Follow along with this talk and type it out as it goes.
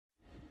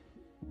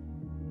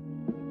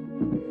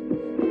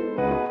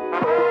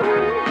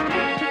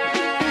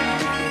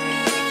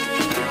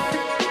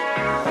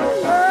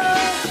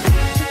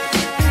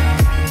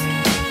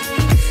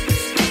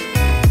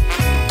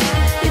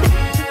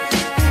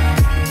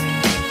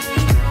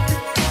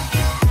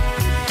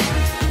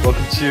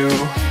to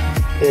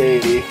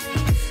a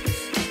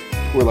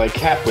we're like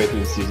halfway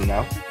through the season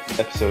now.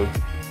 Episode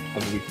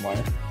of the Week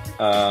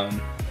Wire.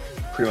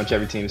 Pretty much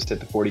every team has hit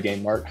the 40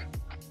 game mark.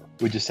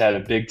 We just had a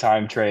big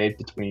time trade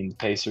between the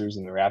Pacers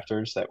and the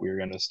Raptors that we were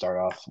going to start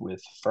off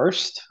with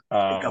first. Pick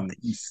up the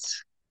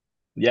East.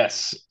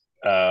 Yes,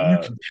 New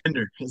uh,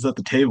 contender is at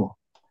the table.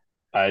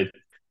 I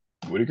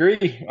would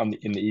agree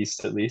in the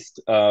East at least.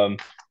 The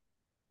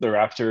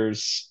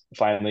Raptors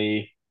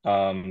finally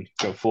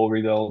go full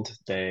rebuild.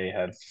 They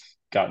have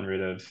gotten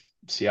rid of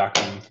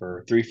Siakam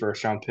for 3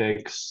 first round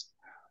picks.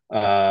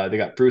 They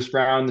got Bruce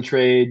Brown in the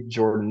trade,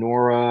 Jordan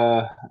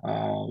Nora,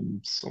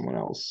 someone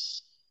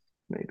else,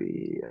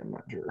 maybe I'm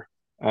not sure.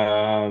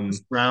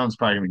 This Brown's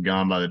probably gonna be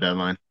gone by the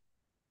deadline.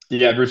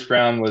 Yeah, Bruce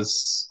Brown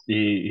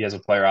he has a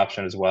player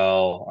option as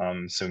well.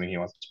 Assuming he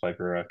wants to play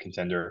for a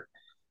contender.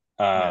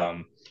 Yeah.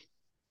 Um,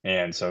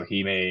 and so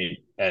he made,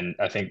 and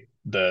I think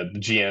the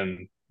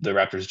GM, the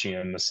Raptors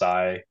GM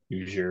Masai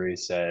Ujiri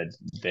said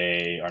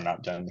they are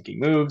not done making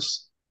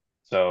moves,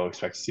 so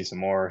expect to see some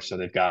more. So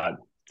they've got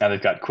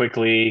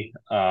quickly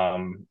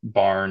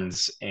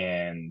Barnes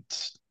and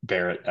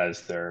Barrett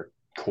as their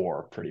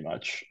core pretty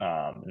much,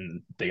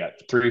 and they got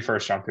 3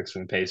 first round picks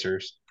from the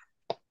Pacers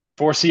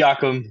for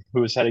Siakam,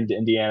 who is heading to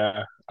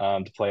Indiana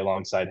to play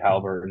alongside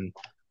Halliburton.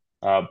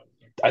 Uh,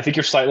 I think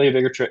you're slightly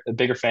a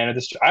bigger fan of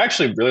this. I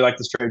actually really like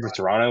this trade with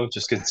Toronto,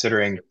 just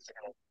considering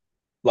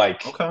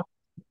like Okay.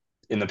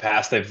 in the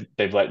past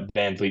they've let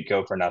Van Vliet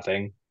go for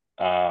nothing,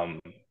 um,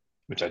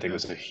 which I think Yeah.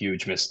 was a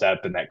huge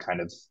misstep, and that kind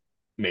of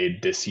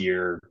made this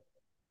year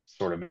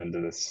sort of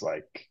into this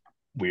like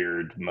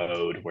weird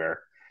mode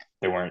where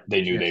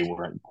they knew Yeah. they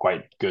weren't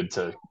quite good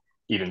to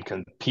even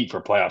compete for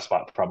a playoff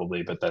spot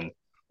probably, but then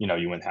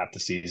you went half the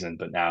season,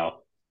 but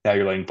now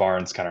you're letting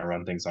Barnes kind of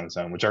run things on his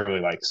own, which I really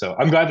like. So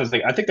I'm glad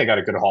that I think they got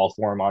a good haul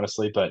for him,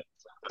 honestly. But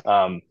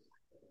um,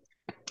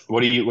 what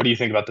do you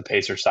think about the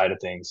Pacer side of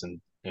things?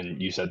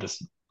 And you said this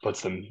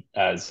puts them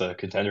as a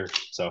contender.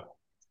 So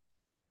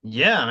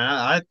Yeah, I mean,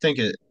 I think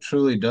it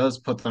truly does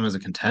put them as a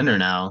contender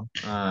now.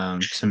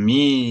 To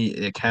me,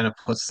 it kind of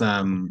puts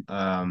them.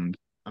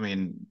 I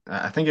mean,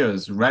 I think it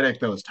was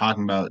Reddick that was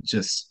talking about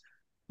just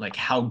like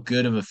how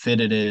good of a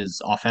fit it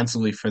is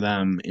offensively for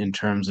them in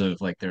terms of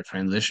like their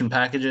transition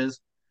packages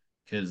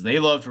because they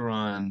love to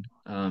run.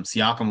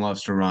 Siakam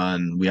loves to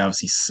run. We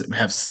obviously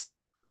have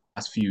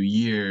last few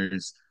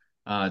years.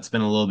 It's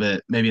been a little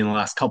bit, maybe in the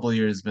last couple of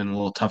years, been a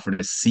little tougher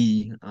to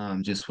see,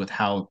 just with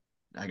how,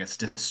 I guess,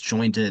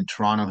 disjointed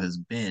Toronto has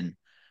been.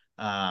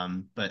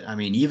 But I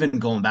mean, even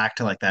going back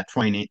to like that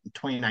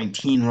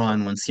 2019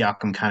 run when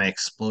Siakam kind of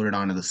exploded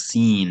onto the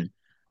scene,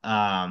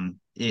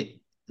 it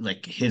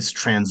like his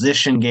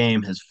transition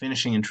game, his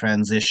finishing in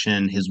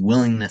transition, his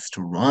willingness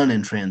to run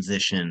in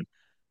transition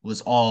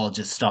was all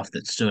just stuff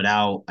that stood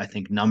out. I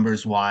think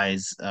numbers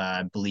wise,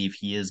 I believe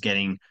he is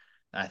getting,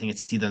 I think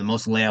it's either the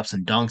most layups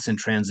and dunks in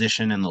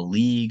transition in the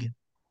league,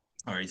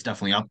 or he's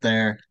definitely up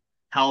there.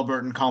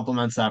 Halliburton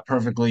complements that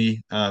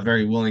perfectly.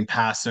 Very willing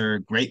passer,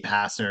 great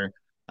passer.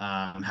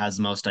 Has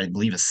the most, I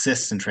believe,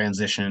 assists in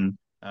transition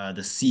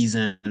this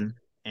season.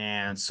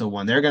 And so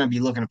when they're going to be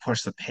looking to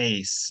push the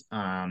pace,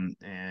 and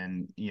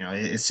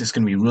it's just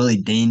going to be really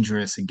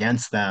dangerous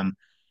against them.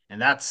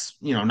 And that's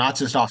not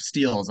just off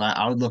steals.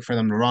 I would look for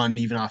them to run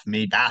even off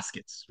made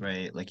baskets,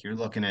 right? Like you're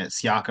looking at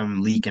Siakam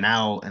leaking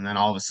out, and then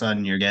all of a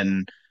sudden you're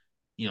getting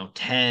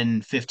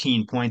 10,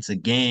 15 points a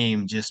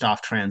game just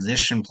off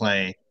transition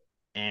play.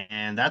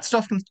 And that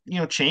stuff can,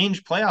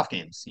 change playoff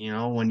games.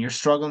 When you're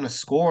struggling to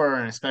score,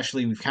 and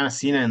especially we've kind of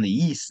seen it in the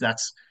East,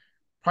 that's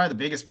probably the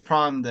biggest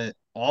problem that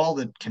all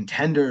the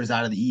contenders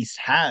out of the East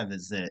have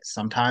is that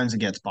sometimes it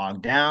gets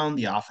bogged down.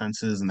 The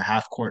offenses in the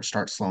half court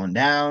start slowing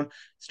down,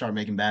 start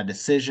making bad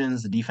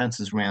decisions. The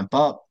defenses ramp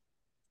up,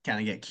 kind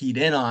of get keyed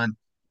in on.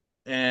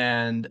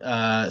 And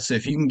so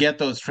if you can get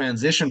those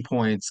transition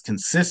points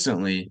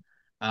consistently,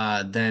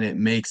 then it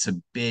makes a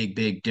big,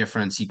 big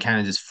difference. You kind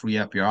of just free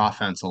up your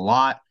offense a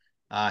lot.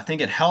 I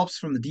think it helps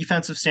from the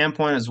defensive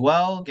standpoint as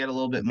well. Get a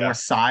little bit more yeah,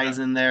 size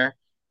in there.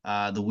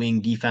 The wing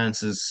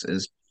defense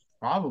is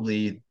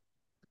probably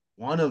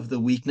one of the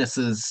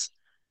weaknesses,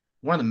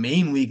 one of the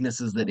main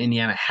weaknesses that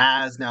Indiana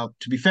has. Now,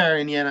 to be fair,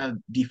 Indiana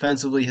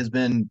defensively has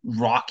been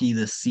rocky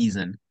this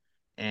season.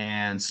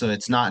 And so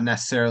it's not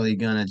necessarily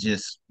going to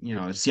just,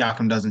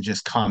 Siakam doesn't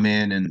just come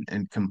in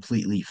and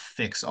completely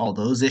fix all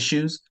those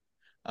issues.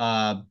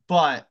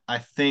 But I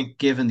think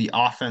given the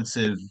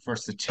offensive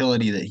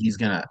versatility that he's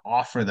going to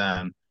offer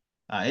them,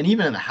 and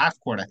even in the half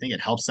court, I think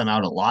it helps them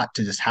out a lot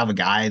to just have a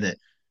guy that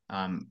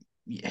um,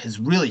 has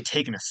really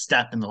taken a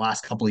step in the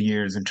last couple of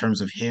years in terms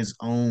of his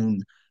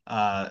own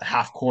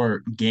half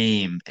court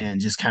game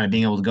and just kind of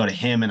being able to go to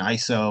him and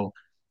ISO.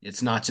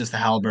 It's not just the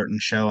Halliburton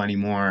show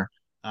anymore.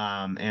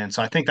 And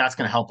so I think that's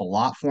going to help a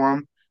lot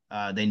for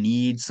them. They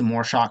need some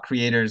more shot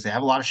creators. They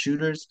have a lot of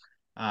shooters,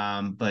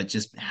 but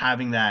just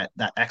having that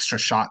extra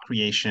shot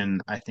creation,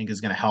 I think,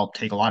 is going to help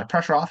take a lot of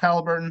pressure off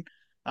Halliburton.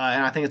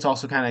 And I think it's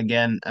also kind of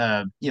again,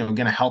 going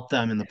to help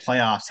them in the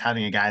playoffs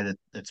having a guy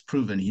that's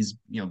proven he's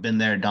been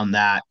there, done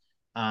that,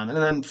 And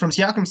then from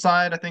Siakam's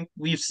side, I think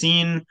we've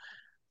seen,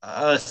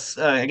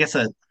 I guess,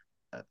 a,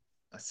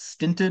 a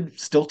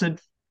stilted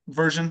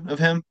version of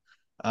him.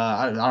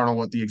 I don't know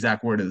what the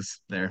exact word is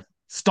there.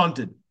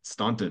 Stunted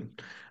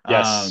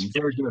Yes.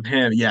 version of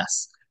him.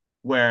 Yes,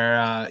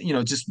 where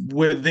just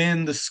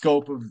within the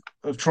scope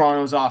of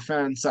Toronto's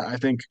offense, I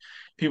think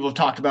people have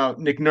talked about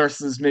Nick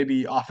Nurse's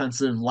maybe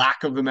offensive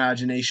lack of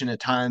imagination at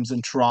times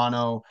in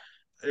Toronto.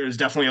 There's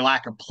definitely a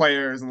lack of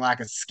players and lack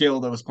of skill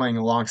that was playing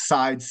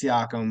alongside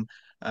Siakam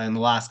in the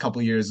last couple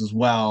of years as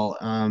well.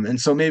 And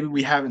so maybe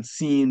we haven't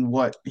seen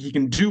what he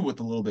can do with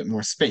a little bit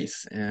more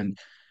space. And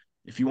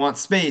if you want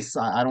space,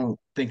 I don't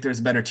think there's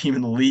a better team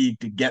in the league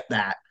to get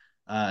that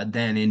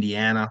than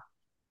Indiana.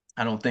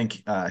 I don't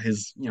think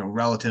his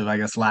relative, I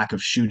guess, lack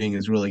of shooting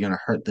is really going to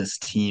hurt this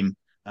team.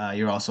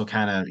 You're also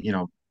kind of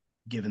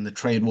given the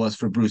trade was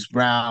for Bruce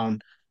Brown,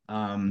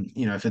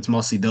 if it's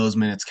mostly those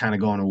minutes kind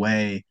of going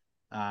away,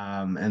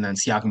 and then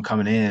Siakam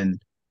coming in,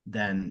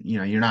 then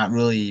you're not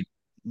really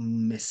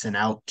missing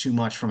out too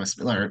much from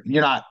or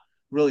you're not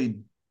really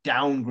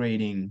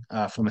downgrading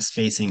from a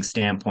spacing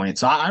standpoint.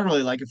 So I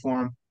really like it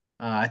for him.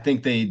 I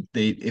think they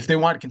if they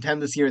want to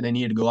contend this year, they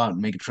need to go out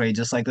and make a trade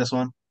just like this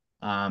one,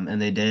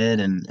 and they did,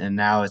 and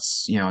now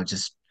it's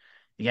just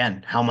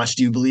again, how much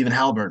do you believe in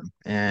Halliburton?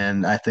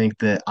 And I think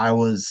that I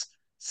was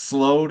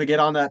slow to get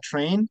on that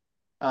train,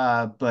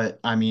 but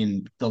I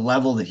mean the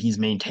level that he's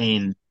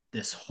maintained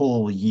this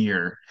whole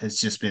year has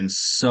just been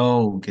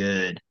so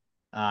good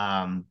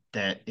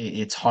that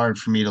it's hard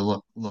for me to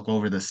look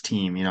over this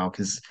team,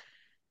 because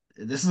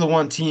this is the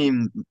one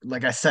team,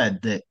 like I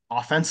said, that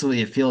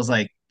offensively it feels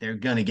like they're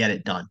gonna get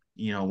it done,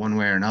 one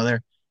way or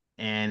another.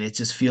 And it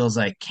just feels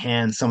like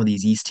can some of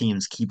these East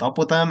teams keep up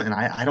with them? And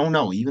I don't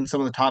know. Even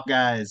some of the top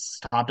guys,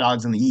 top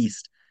dogs in the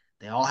East,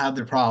 they all have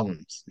their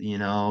problems.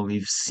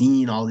 We've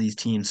seen all these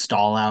teams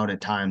stall out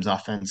at times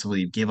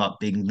offensively, give up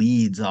big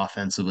leads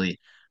offensively.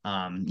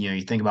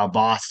 You think about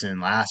Boston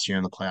last year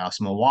in the playoffs,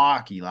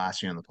 Milwaukee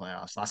last year in the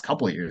playoffs, last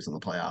couple of years in the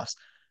playoffs.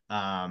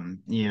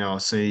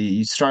 So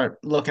you start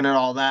looking at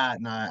all that,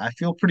 and I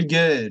feel pretty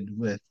good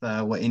with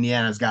what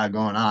Indiana's got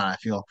going on.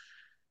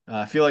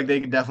 I feel like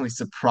they could definitely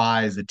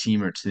surprise a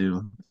team or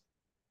two,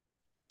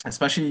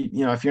 especially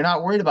if you're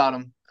not worried about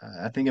them.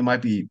 I think it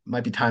might be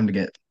time to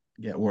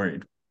get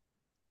worried.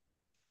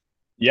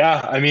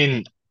 Yeah, I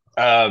mean,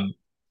 uh,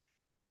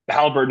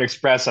 Halliburton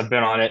Express. I've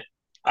been on it.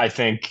 I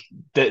think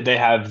that they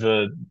have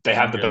the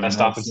Okay, best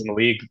nice. offense in the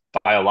league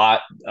by a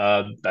lot.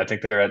 I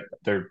think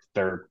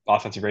their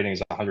offensive rating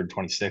is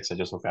 126. I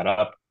just looked that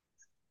up.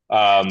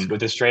 With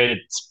this trade,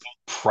 it's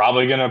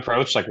probably going to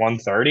approach like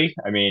 130.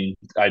 I mean,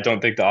 I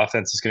don't think the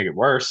offense is going to get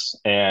worse,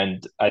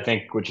 and I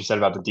think what you said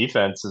about the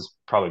defense is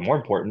probably more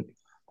important.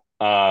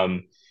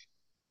 Um,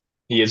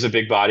 he is a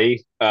big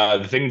body.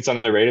 The thing that's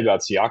underrated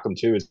about Siakam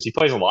too is he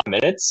plays a lot of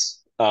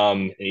minutes.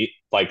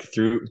 Like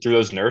through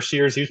those nurse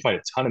years, he was playing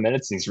a ton of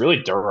minutes, and he's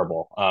really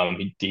durable.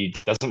 He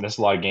doesn't miss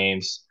a lot of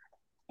games.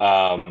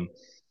 Um,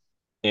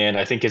 and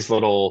I think his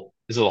little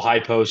high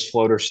post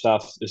floater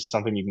stuff is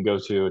something you can go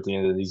to at the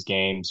end of these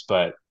games.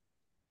 But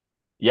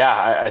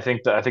yeah, I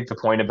think the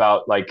point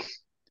about like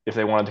if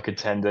they wanted to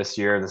contend this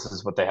year, this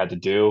is what they had to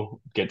do: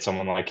 get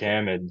someone like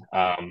him, and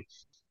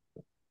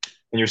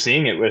you're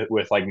seeing it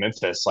with like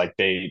Memphis. Like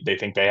they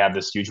think they have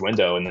this huge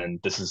window, and then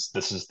this is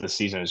the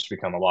season has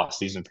become a lost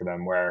season for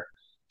them, where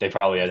they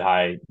probably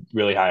had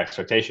really high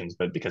expectations,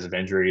 but because of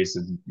injuries,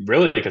 and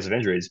really because of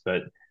injuries,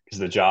 but because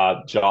of the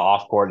jaw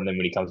off court, and then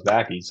when he comes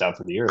back, he's out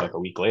for the year like a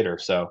week later.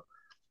 So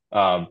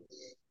um,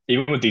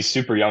 even with these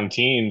super young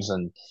teams,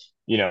 and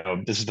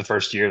this is the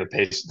first year the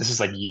pace. This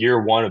is like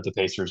year one of the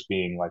Pacers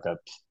being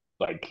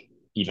like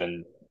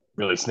even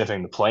really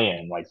sniffing the play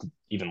in. Like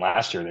even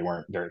last year they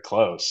weren't very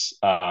close.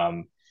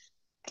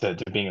 To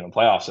being in the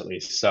playoffs at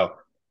least. So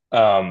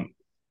um,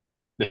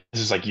 this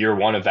is like year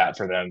one of that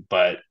for them.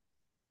 But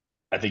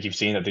I think you've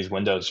seen that these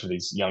windows for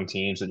these young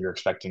teams that you're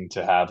expecting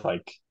to have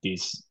like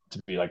these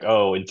to be like,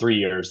 oh, in 3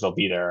 years they'll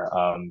be there.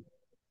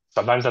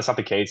 Sometimes that's not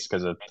the case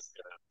because of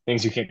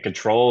things you can't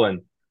control.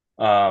 And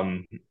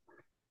um,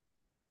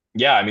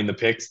 yeah, I mean the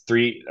picks,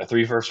 three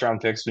first round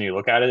picks, when you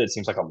look at it, it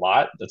seems like a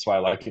lot. That's why I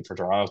like it for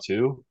Toronto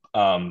too.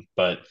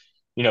 But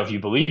if you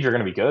believe you're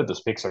going to be good,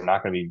 those picks are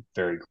not going to be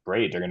very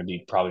great. They're going to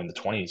be probably in the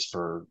 20s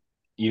for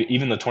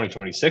even the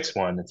 2026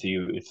 one.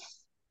 If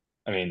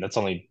I mean that's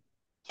only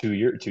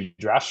 2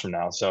 drafts from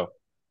now. So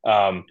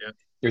um, Yeah.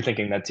 you're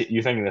thinking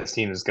this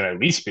team is going to at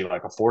least be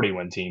like a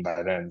 40-win team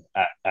by then,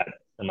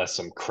 unless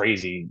some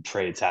crazy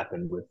trades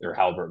happen with their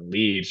Halliburton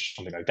leaves,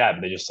 something like that.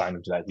 But they just signed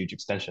him to that huge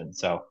extension.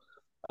 So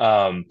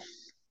um,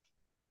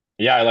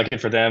 yeah, I like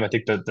it for them. I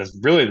think that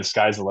really the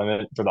sky's the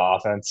limit for the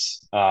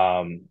offense.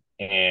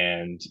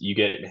 And you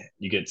get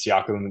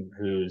Siakam,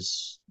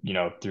 who's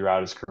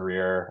throughout his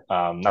career,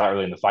 not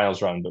really in the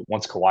finals run, but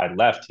once Kawhi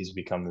left, he's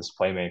become this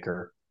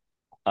playmaker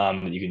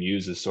that you can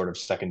use as sort of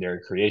secondary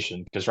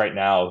creation. Because right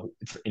now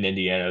in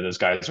Indiana, those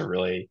guys are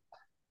really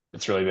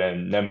it's really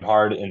been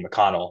Nemhard and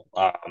McConnell,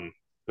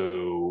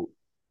 who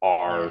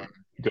are Yeah.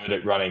 good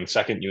at running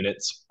second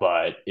units,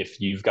 but if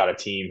you've got a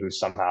team who's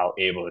somehow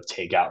able to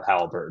take out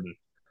Halliburton,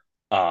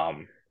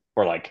 um,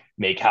 or like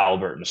make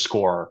Halliburton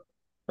score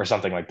or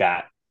something like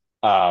that,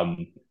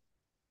 um,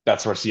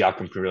 that's where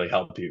Siakam can really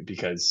help you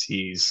because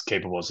he's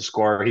capable as a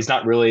scorer. He's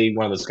not really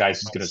one of those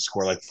guys who's going to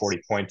score like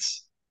 40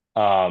 points,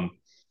 um,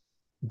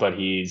 but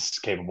he's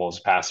capable as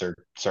a passer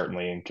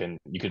certainly, and can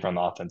you could run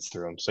the offense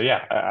through him. So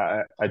yeah,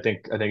 I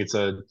think it's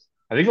a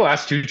I think the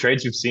last two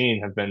trades we've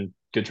seen have been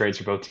good trades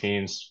for both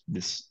teams.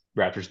 This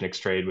Raptors Knicks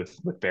trade with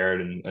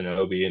Barrett and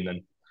Obi, and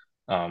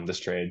then this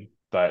trade.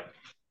 But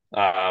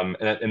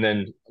and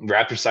then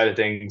Raptors side of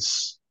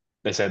things,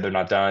 they said they're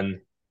not done.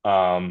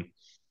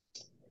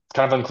 It's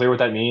kind of unclear what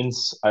that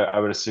means. I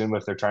would assume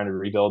if they're trying to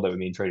rebuild, that would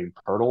mean trading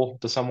Pirtle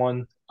to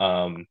someone.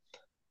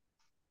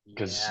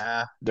 Because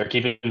Yeah. they're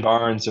keeping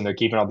Barnes and they're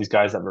keeping all these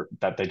guys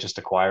that they just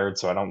acquired.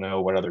 So I don't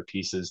know what other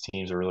pieces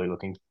teams are really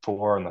looking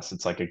for, unless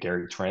it's like a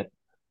Gary Trent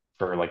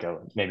for like a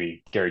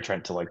maybe Gary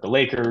Trent to like the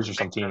Lakers or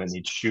some team that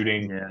needs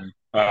shooting.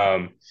 Yeah.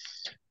 Um,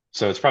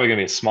 so it's probably going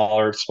to be a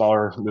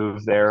smaller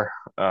move there.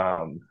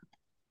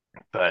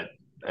 But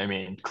I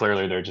mean,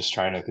 clearly they're just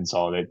trying to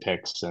consolidate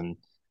picks and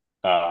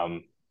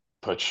um,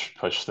 push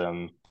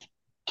them,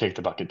 kick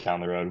the bucket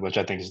down the road, which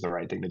I think is the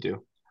right thing to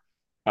do.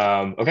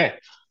 Okay,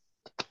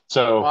 Well,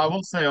 so I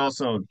will say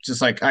also,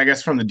 just like I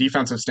guess from the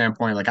defensive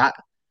standpoint, like I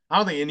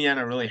don't think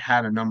Indiana really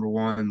had a number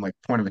one like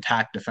point of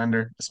attack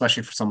defender,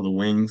 especially for some of the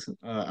wings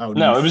out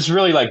no, it east. was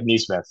really like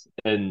Neesmith,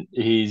 and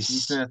E. he's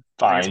Smith,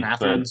 I guess fine, but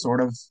Mathurin,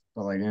 sort of,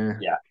 but like,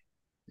 yeah,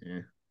 yeah.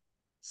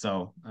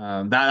 So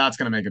that's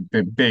going to make a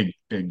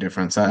big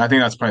difference. I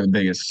think that's probably the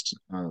biggest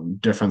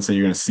difference that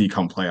you're going to see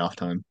come playoff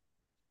time.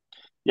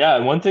 yeah.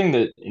 And one thing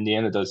that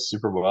Indiana does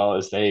super well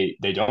is they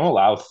don't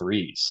allow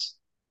threes.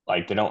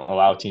 Like they don't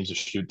allow teams to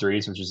shoot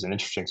threes, which is an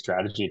interesting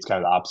strategy. It's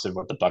kind of the opposite of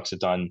what the Bucks have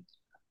done,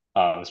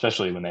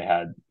 especially when they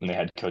had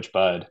Coach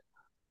Bud,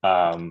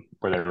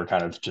 where they were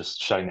kind of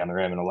just shutting down the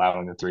rim and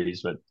allowing the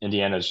threes. But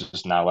Indiana is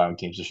just not allowing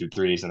teams to shoot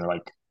threes, and they're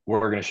like, we're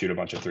going to shoot a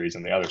bunch of threes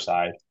on the other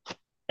side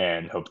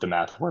and hope the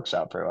math works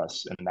out for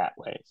us in that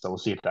way. So we'll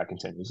see if that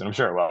continues, and I'm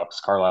sure it will,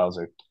 because Carlisle's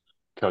a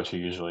coach who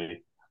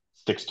usually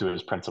sticks to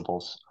his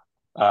principles.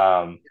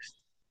 Um,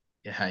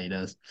 Yeah, he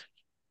does.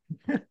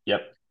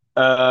 yep.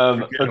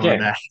 For good or Okay.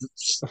 bad.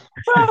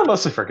 Well,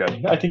 mostly for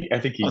good. I think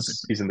Listen,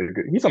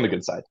 he's on the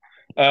good side.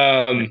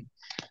 Um,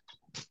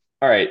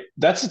 all right,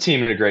 that's a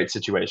team in a great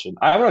situation.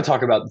 I want to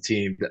talk about the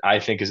team that I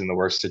think is in the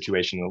worst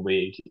situation in the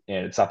league,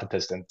 and it's not the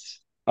Pistons.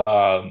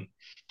 Um,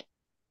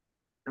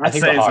 I that's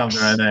think the saying something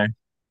right Hawks. there.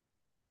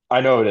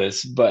 I know it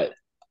is, but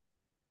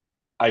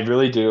I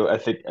really do. I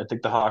think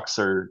the Hawks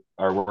are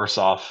worse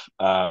off.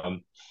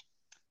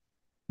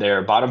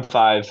 They're bottom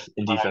five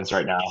in defense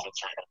right now.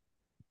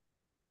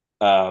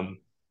 Um,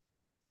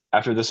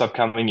 after this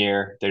upcoming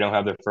year, they don't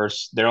have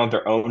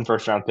their own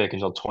first round pick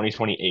until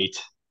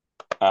 2028.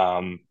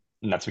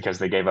 And that's because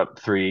they gave up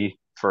three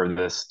for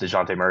this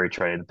DeJounte Murray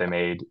trade that they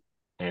made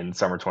in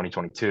summer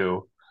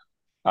 2022,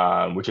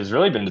 which has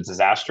really been a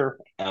disaster.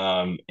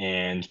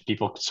 And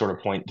people sort of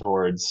point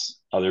towards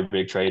other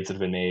big trades that have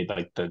been made,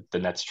 like the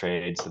Nets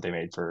trades that they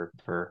made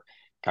for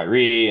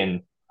Kyrie,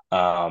 and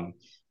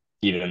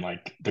even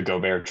like the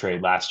Gobert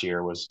trade last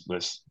year was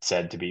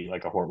said to be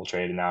like a horrible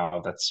trade, and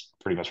now that's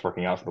pretty much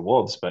working out for the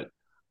Wolves. But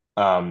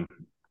um,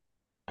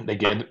 they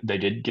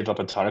did give up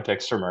a ton of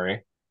picks for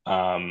Murray.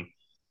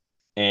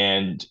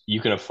 And you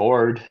can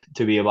afford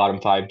to be a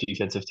bottom five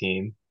defensive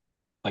team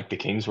like the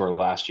Kings were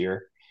last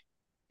year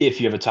if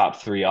you have a top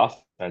three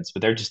offense,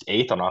 but they're just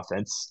eighth on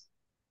offense.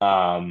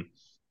 Um,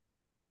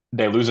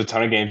 they lose a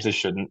ton of games they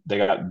shouldn't. They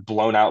got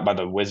blown out by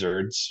the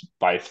Wizards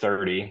by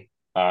 30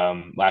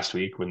 last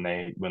week when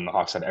the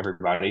Hawks had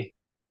everybody.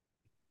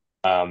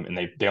 And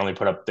they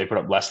put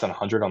up less than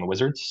 100 on the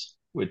Wizards,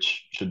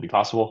 which should be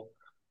possible.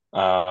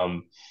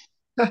 Um,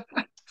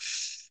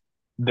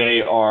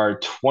 They are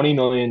 $20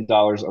 million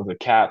over the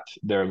cap.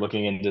 They're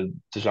looking into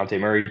DeJounte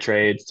Murray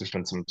trades. There's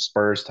been some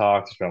Spurs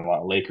talk. There's been a lot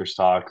of Lakers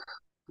talk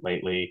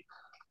lately,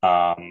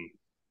 um,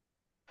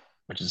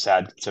 which is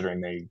sad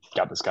considering they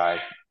got this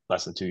guy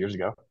less than 2 years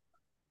ago.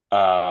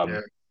 Yeah.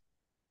 Um,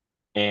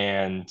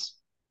 and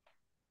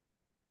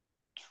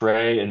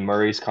Trey and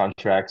Murray's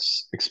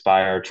contracts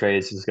expire.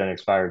 Trey's is going to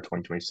expire in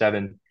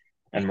 2027,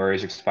 and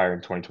Murray's expire in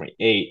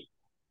 2028.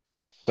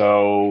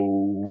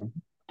 So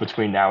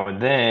between now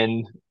and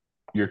then,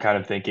 you're kind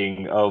of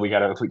thinking, oh, we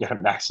gotta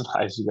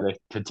maximize, we gotta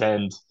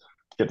contend,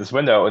 get this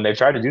window, and they've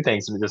tried to do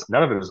things, and just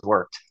none of it has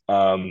worked.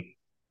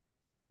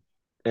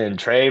 And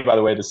Trey, by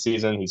the way, this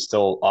season he's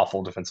still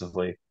awful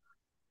defensively.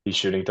 He's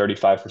shooting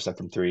 35%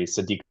 from three.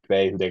 Sadiq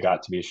Bey, who they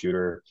got to be a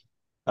shooter,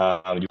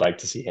 you'd like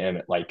to see him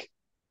at like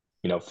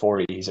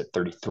 40. He's at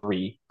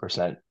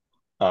 33%.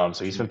 So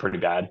he's been pretty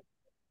bad.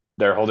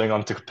 They're holding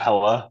on to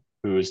Capella,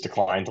 who has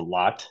declined a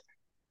lot.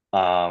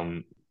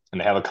 Um, and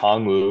they have a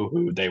Kongwu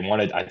who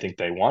I think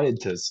they wanted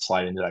to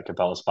slide into that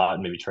Capella spot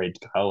and maybe trade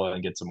Capella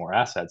and get some more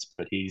assets,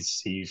 but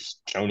he's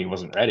shown he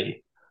wasn't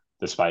ready,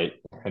 despite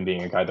him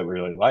being a guy that we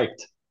really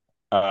liked.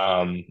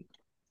 Um,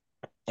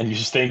 and you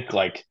just think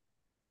like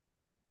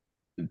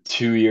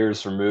 2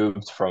 years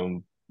removed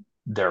from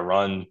their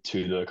run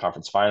to the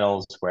conference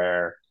finals,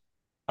 where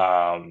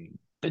um,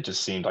 it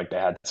just seemed like they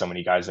had so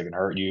many guys that can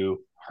hurt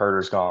you.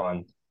 Herter's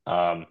gone.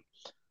 Um,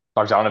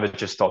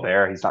 Bogdanovich is still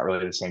there. He's not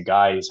really the same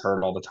guy. He's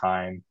hurt all the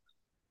time.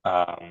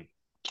 Um,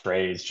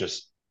 Trey's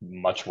just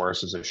much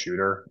worse as a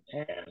shooter,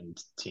 and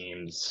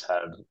teams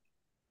have.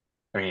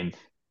 I mean,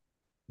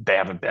 they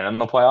haven't been in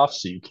the playoffs,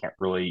 so you can't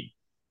really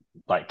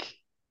like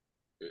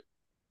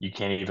you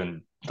can't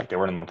even like they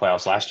weren't in the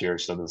playoffs last year,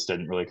 so this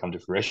didn't really come to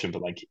fruition.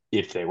 But like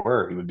if they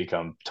were, he would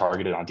become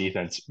targeted on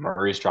defense.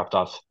 Murray's dropped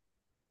off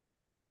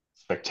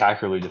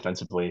spectacularly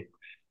defensively.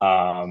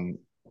 Um,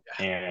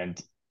 and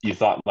you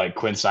thought like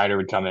Quinn Snyder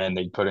would come in,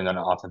 they'd put in an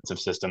offensive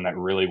system that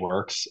really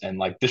works. And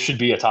like this should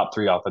be a top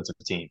three offensive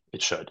team.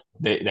 It should.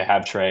 They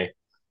have Trey,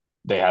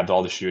 they have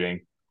all the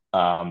shooting. They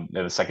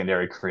have a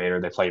secondary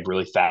creator. They play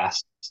really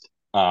fast.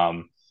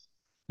 Um,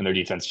 and their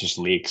defense just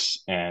leaks.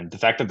 And the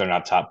fact that they're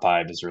not top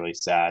five is really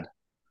sad.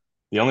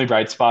 The only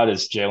bright spot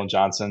is Jalen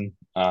Johnson.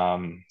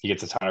 He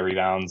gets a ton of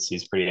rebounds.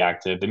 He's pretty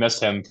active. They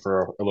missed him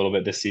for a little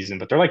bit this season,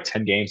 but they're like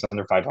 10 games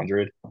under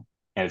 500.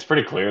 And it's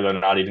pretty clear they're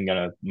not even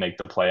going to make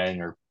the play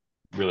in or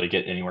really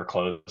get anywhere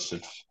close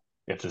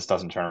if this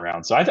doesn't turn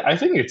around. So I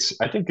think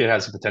it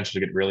has the potential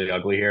to get really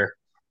ugly here.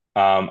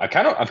 I'm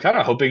kind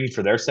of hoping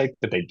for their sake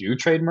that they do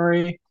trade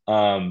Murray,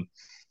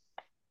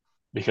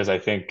 because I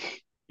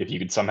think if you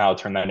could somehow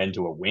turn that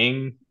into a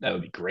wing, that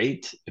would be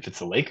great. If it's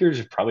the Lakers,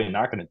 you're probably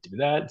not going to do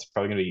that. It's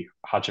probably going to be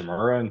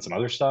Hachimura and some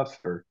other stuff,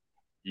 or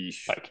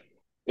Yeesh. like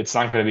it's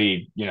not going to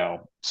be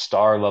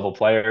star level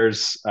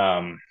players.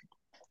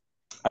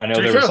 I know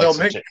To be there fair, was like they'll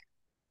some make.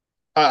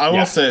 I will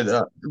yeah say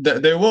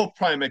that they will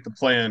probably make the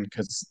plan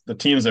because the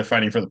teams they're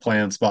fighting for the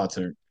plan spots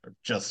are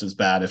just as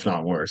bad, if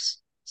not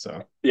worse.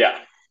 So yeah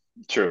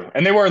true,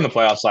 and they were in the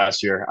playoffs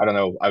last year. I don't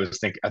know. I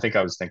think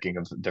I was thinking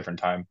of a different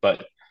time,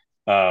 but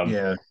um,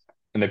 yeah,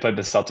 and they played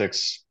the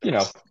Celtics,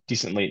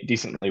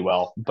 decently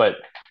well, but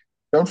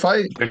don't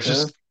fight. there's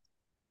Yeah, just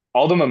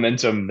all the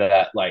momentum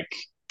that like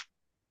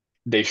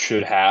they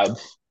should have.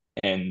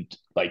 And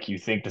like you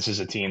think this is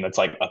a team that's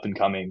like up and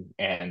coming,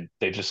 and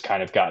they've just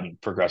kind of gotten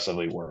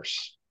progressively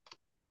worse.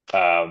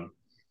 Um,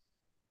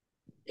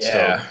 so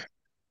yeah.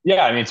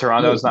 yeah, I mean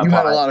Toronto's not You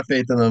had a fine. lot of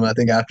faith in them, I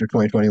think, after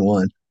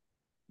 2021.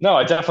 No,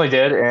 I definitely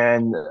did,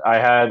 and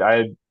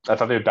I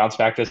thought they would bounce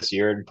back this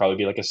year and probably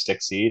be like a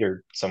 6 seed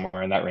or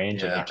somewhere in that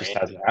range, and Yeah, it I just mean,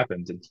 hasn't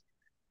happened. And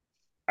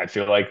I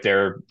feel like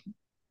they're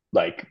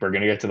like we're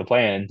gonna get to the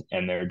plan,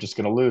 and they're just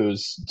gonna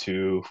lose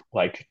to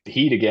like the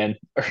Heat again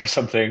or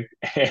something,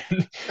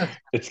 and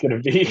it's gonna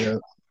be yeah,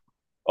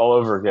 all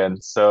over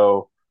again.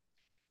 So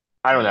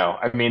I don't yeah. know.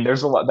 I mean,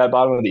 there's a lot. That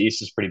bottom of the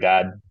East is pretty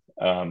bad.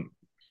 Um,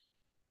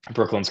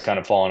 Brooklyn's kind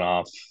of fallen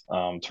off.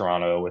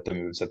 Toronto, with the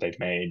moves that they've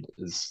made,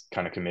 is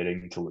kind of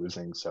committing to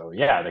losing. So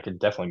yeah, they could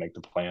definitely make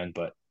the plan,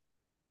 but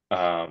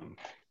um,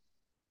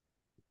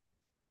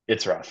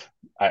 it's rough.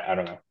 I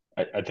don't know.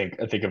 I think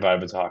if I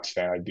was a Hawks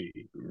fan, I'd be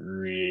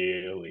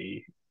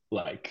really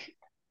like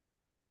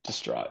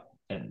distraught,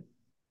 and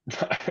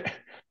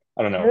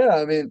I don't know. Yeah,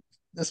 I mean,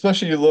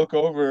 especially you look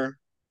over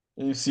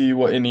and you see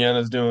what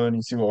Indiana's doing,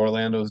 you see what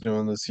Orlando's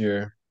doing this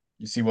year,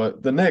 you see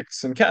what the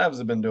Knicks and Cavs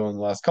have been doing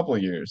the last couple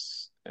of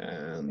years,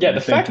 and Yeah, you the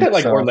think fact to that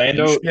like yourself,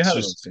 you Orlando should be is ahead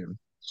of those just teams.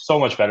 so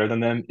much better than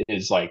them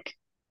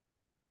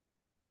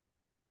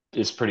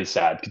is pretty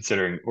sad,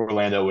 considering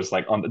Orlando was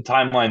like on the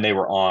timeline they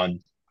were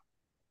on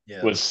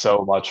Yeah. was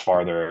so much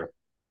farther.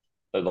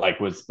 Like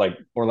was like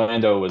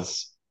Orlando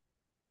was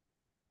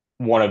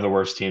one of the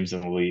worst teams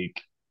in the league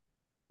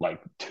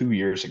like 2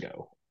 years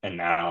ago, and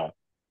now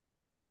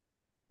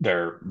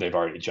they've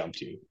already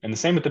jumped you. And the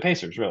same with the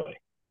Pacers, really.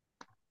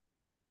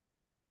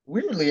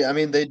 Weirdly, I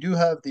mean, they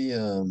have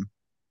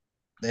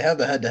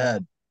the head to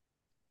head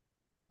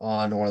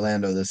on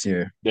Orlando this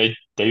year. They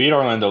beat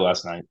Orlando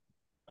last night.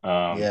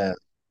 Um, Yeah,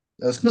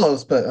 it was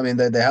close, but I mean,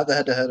 they have the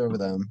head to head over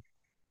them.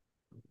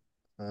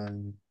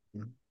 Um,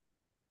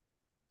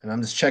 and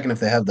I'm just checking if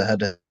they have the head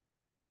to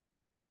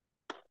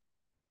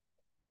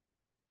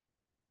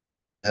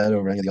head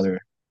over any of the other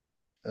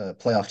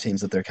playoff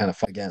teams that they're kind of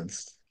fight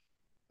against.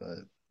 But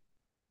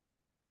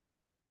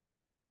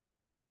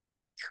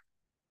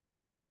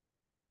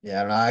yeah,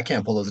 I don't know. I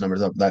can't pull those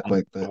numbers up that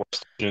quick, the but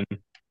worst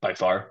division by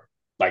far.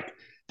 Like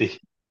the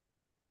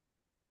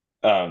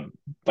um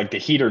like the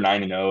Heat are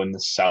 9-0 in the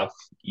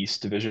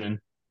Southeast Division,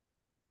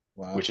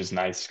 wow. which is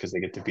nice because they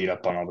get to beat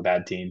up on all the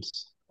bad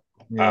teams.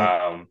 Yeah.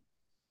 Um,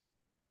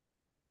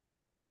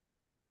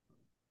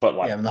 but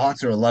Yeah, I like, mean, the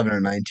Hawks are 11 or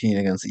 19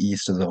 against the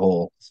East as a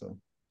whole, so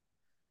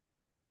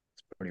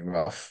pretty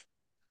rough.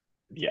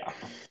 yeah,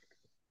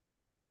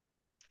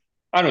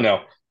 I don't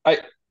know. I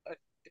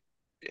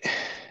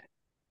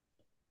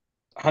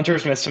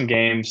Hunter's missed some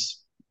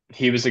games.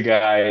 He was a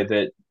guy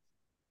that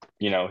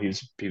he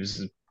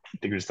was I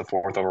think he was the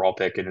fourth overall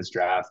pick in his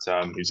draft.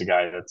 He's a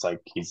guy that's like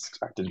he's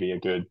expected to be a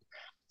good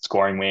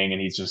scoring wing,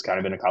 and he's just kind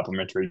of been a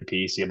complimentary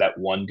piece. He had that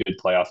one good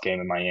playoff game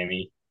in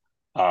Miami,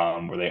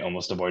 where they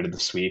almost avoided the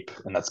sweep,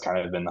 and that's kind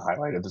of been the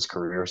highlight of his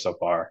career so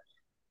far.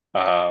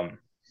 Um,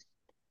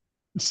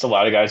 It's a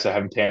lot of guys that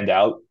haven't panned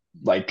out.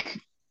 Like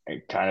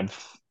kind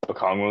of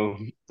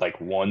Okongwu, like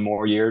one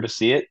more year to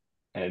see it.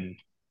 And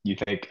you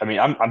think, I mean,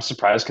 I'm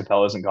surprised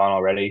Capella isn't gone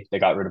already. They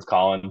got rid of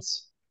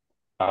Collins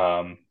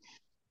um,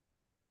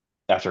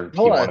 after he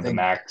Capella, I wanted the think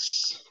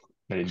max.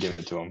 They didn't give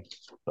it to him,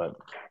 but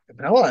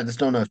Capella, I just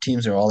don't know if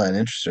teams are all that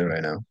interested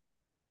right now.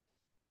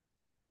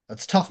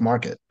 That's a tough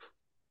market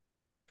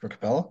for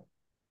Capella.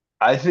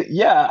 I think,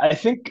 yeah, I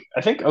think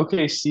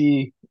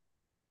OKC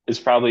is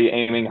probably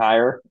aiming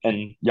higher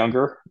and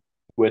younger.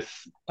 With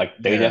like,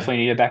 they Yeah, definitely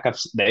need a backup.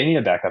 They need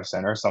a backup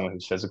center, someone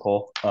who's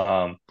physical.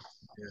 yeah,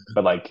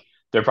 But like,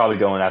 they're probably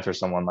going after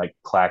someone like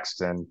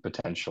Claxton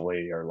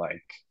potentially, or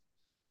like,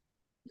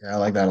 yeah. I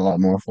like that a lot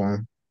more for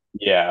him.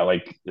 yeah,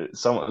 like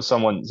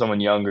someone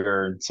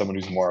younger, someone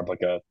who's more of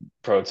like a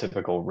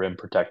prototypical rim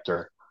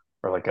protector,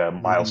 or like a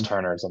Miles Mhm.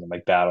 Turner or something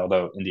like that.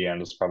 Although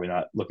Indiana's probably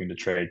not looking to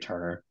trade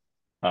Turner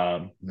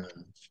um, No,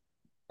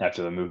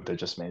 after the move they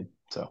just made.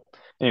 So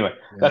anyway,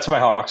 yeah. that's my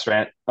Hawks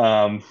rant.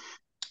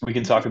 We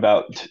can talk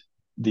about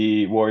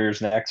the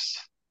Warriors next,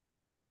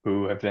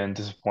 who have been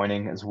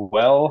disappointing as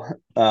well.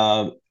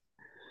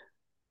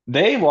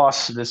 They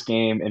lost this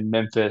game in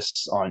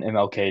Memphis on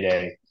MLK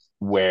Day,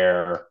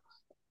 where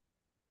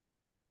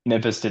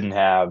Memphis didn't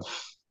have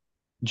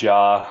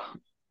Ja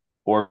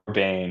or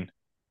Bain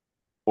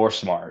or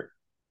Smart,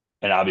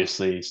 and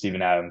obviously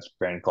Steven Adams,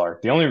 Brandon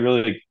Clark. The only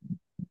really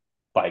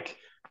like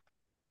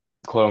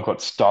quote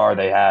unquote star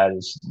they had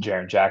is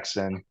Jaren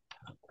Jackson.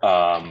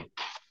 Um,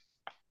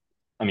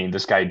 I mean,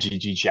 this guy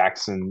GG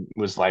Jackson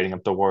was lighting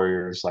up the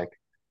Warriors. Like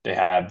they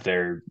had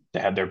their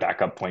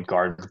backup point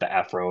guard with the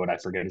afro, and I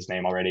forget his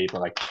name already,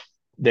 but like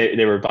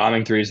they were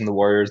bombing threes in the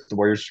Warriors. The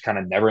Warriors were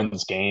kind of never in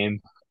this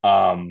game.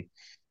 Um,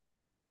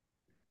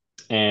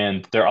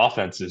 and their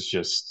offense is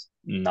just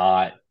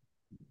not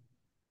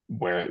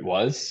where it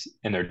was,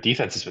 and their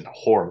defense has been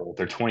horrible.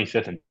 They're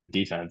 25th in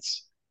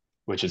defense,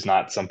 which is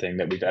not something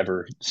that we've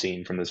ever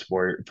seen from this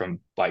Warrior from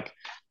like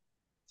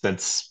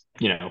since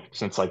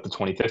like the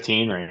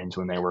 2015 range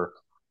when they were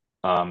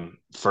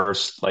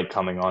first like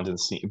coming onto the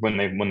scene when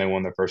they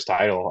won their first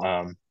title.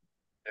 Yeah.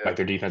 Like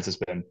their defense has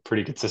been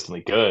pretty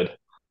consistently good.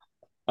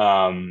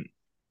 Um,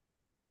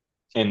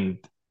 and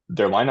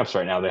their lineups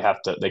right now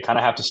they kind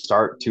of have to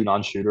start two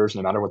non-shooters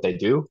no matter what they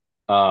do.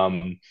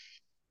 Um,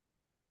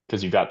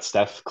 because you've got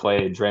Steph,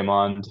 Clay,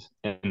 Draymond,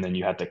 and then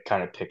you have to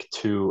kind of pick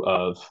two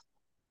of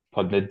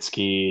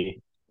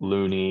Podmitsky,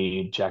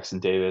 Looney, Jackson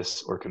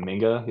Davis, or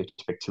Kaminga. You have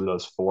to pick two of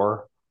those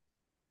four.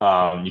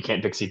 You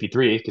can't pick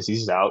CP3 because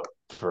he's out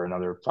for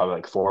another probably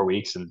like 4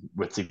 weeks, and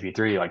with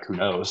CP3, like who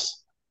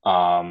knows?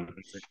 Um,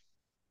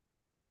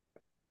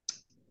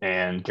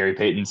 and Gary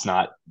Payton's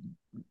not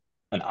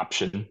an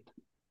option.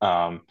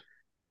 Um,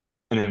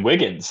 and then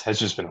Wiggins has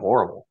just been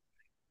horrible.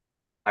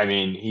 I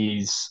mean,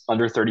 he's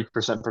under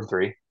 30% from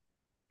three.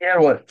 He had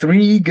what,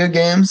 3 good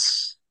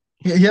games?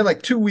 He had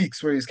like 2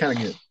 weeks where he was kind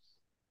of good,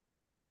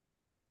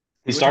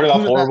 He which started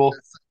off included that. horrible.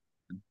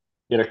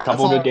 He had a That's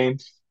couple all I good remember.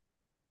 games,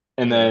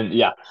 and Yeah. then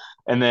yeah,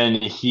 and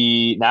then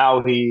he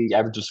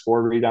averages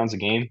 4 rebounds a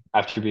game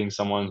after being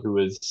someone who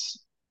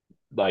was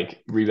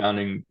like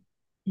rebounding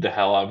the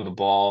hell out of the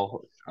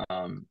ball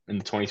in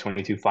the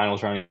 2022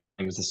 finals run.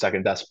 He was the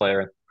second best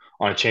player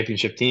on a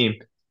championship team.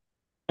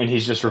 And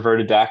he's just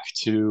reverted back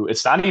to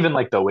it's not even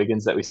like the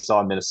Wiggins that we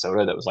saw in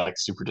Minnesota that was like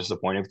super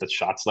disappointed with the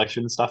shot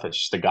selection and stuff. It's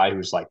just a guy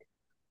who's like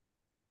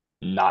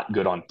not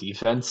good on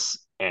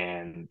defense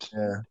and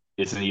Yeah.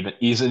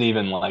 isn't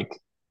even like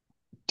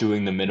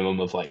doing the minimum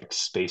of like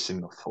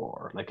spacing the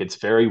floor. Like it's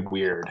very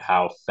weird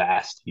how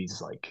fast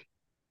he's like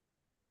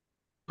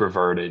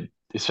reverted,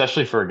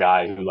 especially for a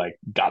guy who like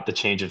got the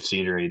change of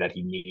scenery that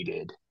he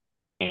needed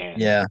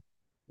and Yeah.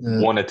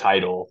 Yeah. won a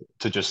title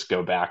to just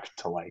go back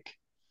to like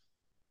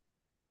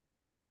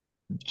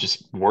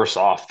just worse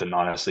off than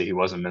honestly he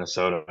was in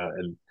Minnesota.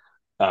 And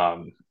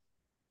um,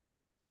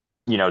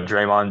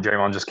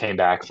 Draymond just came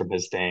back from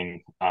his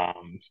thing,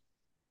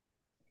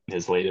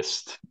 his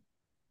latest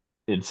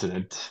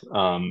incident.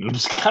 I'm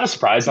just kind of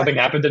surprised nothing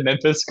happened in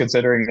Memphis,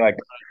 considering like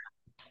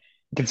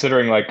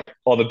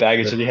all the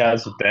baggage that he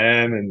has with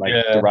them and like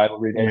the Yeah.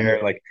 rivalry Yeah.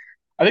 there. Like,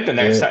 I think the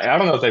next Yeah. time, I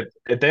don't know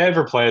if they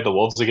ever play the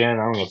Wolves again.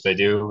 I don't know if they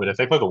do, but if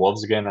they play the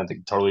Wolves again, I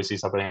think totally see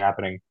something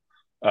happening.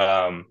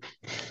 Um,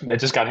 they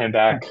just got him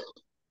back,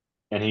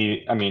 and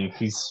I mean,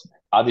 he's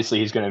going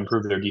to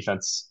improve their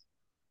defense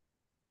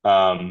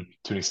to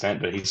an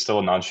extent, but he's still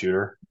a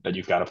non-shooter that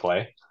you've got to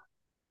play.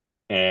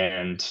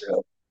 And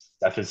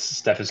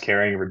Steph is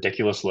carrying a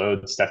ridiculous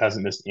load. Steph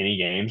hasn't missed any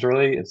games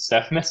really. If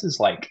Steph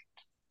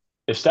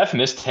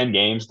missed 10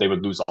 games, they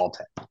would lose all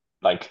 10.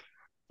 Like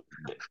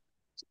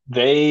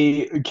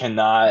they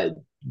cannot.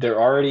 They're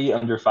already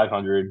under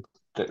 500.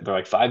 They're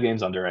like 5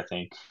 games under, I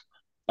think.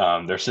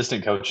 Their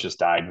assistant coach just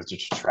died, which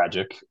is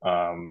tragic.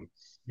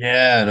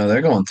 Yeah. No,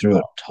 they're going through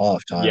a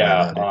tough time right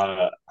Yeah, now,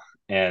 dude.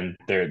 and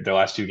their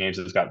last 2 games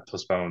has got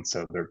postponed,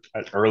 so they're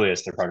at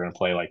earliest they're probably going to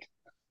play like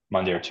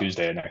Monday or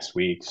Tuesday of next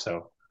week.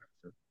 So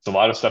a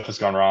lot of stuff has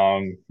gone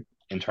wrong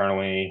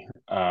internally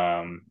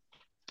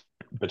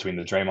between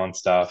the Draymond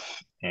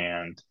stuff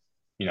and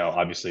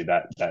obviously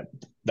that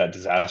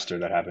disaster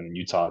that happened in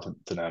Utah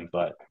to them.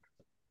 But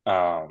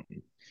um,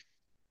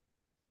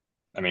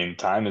 I mean,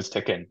 time is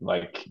ticking.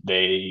 Like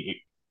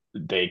they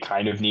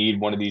kind of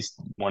need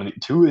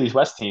two of these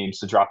West teams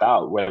to drop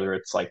out, whether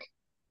it's like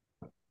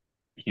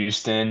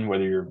Houston,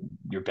 whether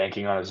you're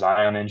banking on a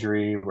Zion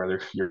injury,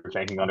 whether you're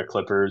banking on a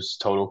Clippers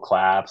total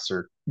collapse,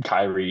 or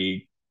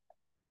Kyrie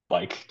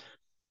like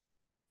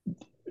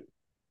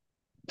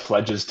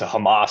pledges to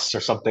Hamas or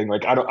something.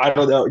 Like I don't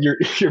know.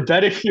 You're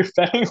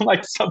betting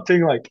like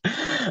something like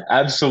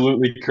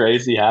absolutely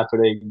crazy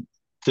happening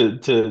to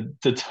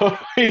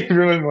totally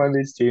ruin one of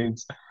these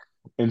teams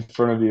in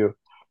front of you.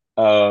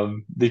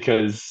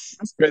 Because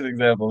That's a great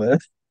example, man.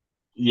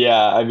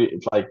 yeah, I mean,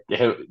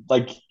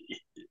 like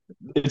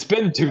it's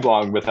been too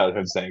long without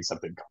him saying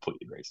something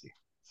completely crazy.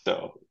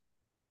 So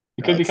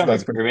it could be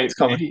That's coming, pretty. or It's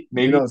coming.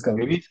 It's coming.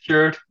 maybe he's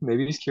cured.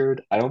 Maybe he's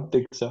cured. I don't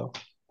think so.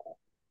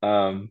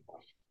 Um,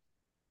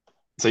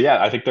 so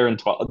yeah, I think they're in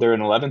 12th. They're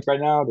in 11th right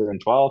now. They're in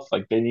 12th.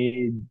 Like they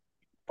need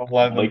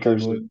 11th, I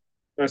Lakers. believe.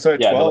 Or sorry,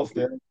 Yeah, 12th.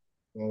 Yeah.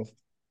 12th.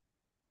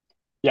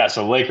 yeah.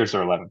 So Lakers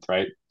are 11th,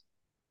 right?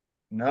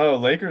 No,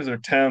 Lakers are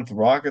 10th,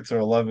 Rockets are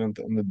 11th,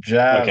 and the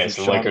Jazz Okay, have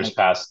so shot up.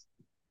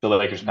 The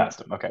Lakers Yeah, passed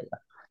them. Okay,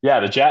 yeah.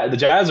 The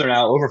Jazz are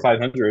now over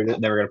 500.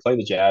 They were going to play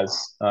the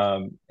Jazz,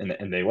 and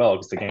they will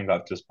because the game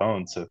got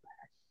postponed. So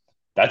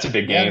that's a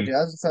big yeah, the game.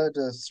 Jazz decided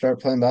to start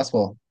playing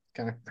basketball.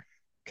 Kind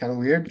of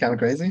weird, kind of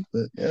crazy,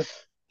 but yeah.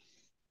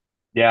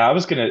 Yeah, I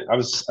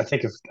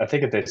think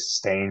if they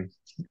sustain,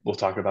 we'll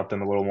talk about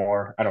them a little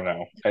more. I don't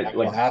know.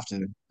 We'll Like have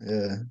to.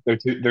 Yeah.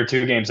 they're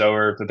 2 games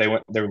over, but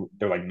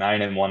they're like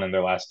 9-1 in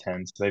their last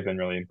 10. So they've been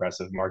really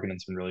impressive.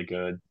 Markkanen's been really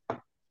good.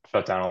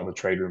 Shut down all the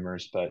trade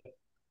rumors. But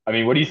I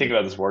mean, what do you think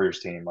about this Warriors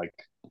team? Like,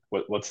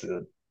 what's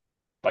the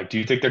like? Do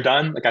you think they're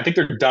done? Like, I think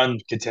they're done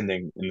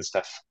contending in the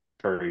Steph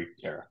Curry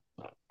era.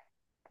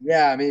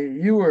 Yeah, I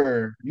mean, you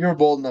were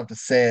bold enough to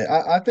say it.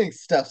 I think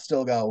Steph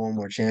still got one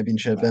more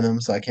championship in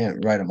him, so I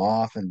can't write him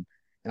off, and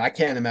I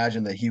can't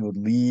imagine that he would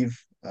leave.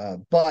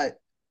 But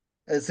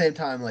at the same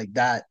time, like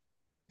that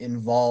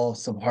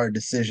involves some hard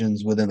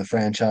decisions within the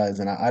franchise,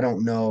 and I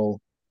don't know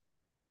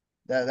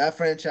that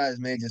franchise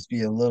may just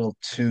be a little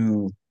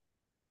too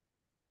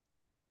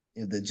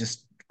they're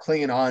just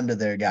clinging on to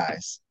their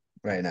guys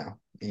right now.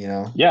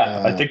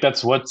 Yeah, I think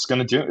that's what's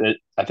going to do it.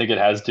 I think it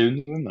has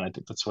doomed them, and I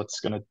think that's what's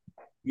going to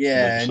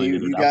Yeah, and eventually you be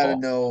their you got to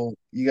downfall.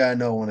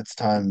 know when it's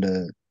time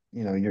to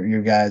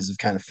your guys have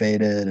kind of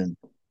faded, and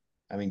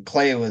I mean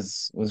Clay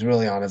was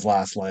really on his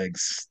last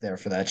legs there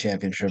for that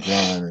championship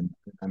run, and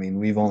I mean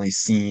we've only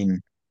seen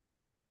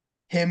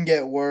him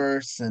get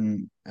worse,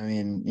 and I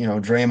mean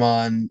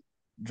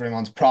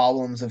Draymond's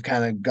problems have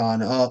kind of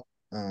gone up.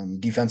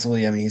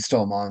 Defensively, I mean he's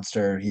still a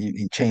monster.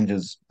 He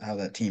changes how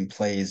that team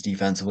plays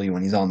defensively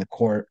when he's on the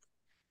court.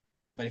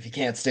 But if you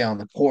can't stay on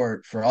the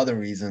court for other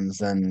reasons,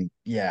 then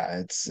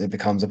yeah, it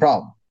becomes a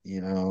problem,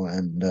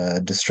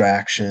 and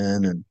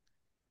distraction, and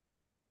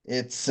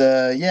it's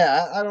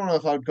yeah, I don't know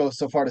if I'd go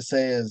so far to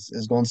say as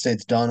Golden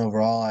State's done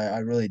overall. I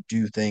really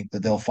do think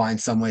that they'll find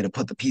some way to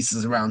put the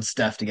pieces around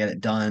Steph to get it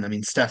done. I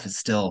mean, Steph is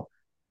still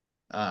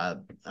uh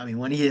I mean,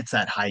 when he hits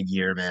that high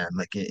gear, man,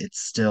 like it's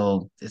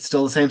still the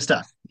same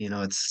stuff.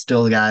 It's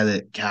still the guy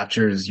that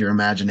captures your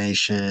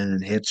imagination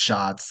and hits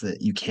shots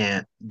that you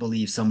can't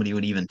believe somebody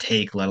would even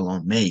take, let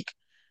alone make.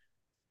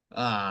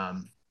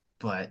 Um,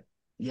 but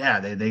yeah,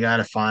 they got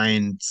to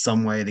find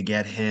some way to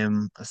get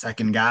him a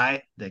second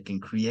guy that can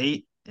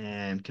create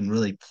and can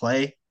really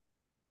play.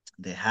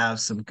 They have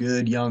some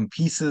good young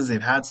pieces.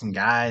 They've had some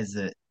guys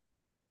that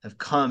have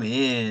come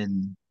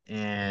in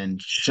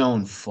and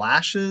shown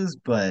flashes,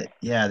 but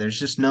yeah, there's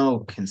just no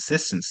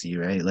consistency,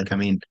 right? Like, I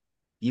mean,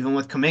 even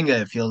with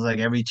Kaminga, it feels like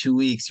every 2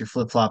 weeks you're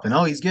flip-flopping.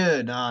 Oh, he's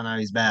good. No,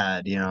 he's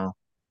bad. There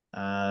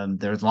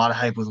was a lot of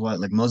hype with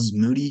like Moses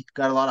Moody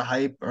got a lot of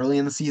hype early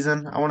in the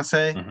season, I want to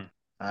say. Hmm.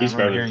 I He's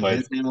remember barely hearing played.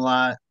 his name a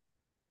lot.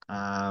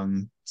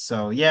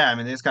 So yeah, I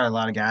mean, there's got a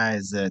lot of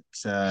guys that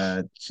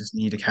just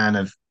need to kind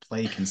of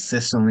play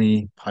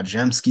consistently.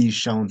 Podziemski's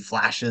shown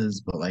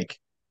flashes, but like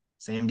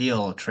same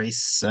deal.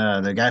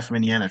 The guy from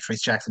Indiana,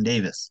 Trace Jackson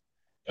Davis,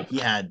 he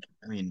had,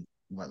 I mean,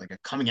 like a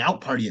coming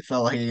out party. It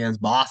felt like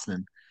against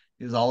Boston.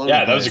 He was all over the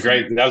Yeah, place,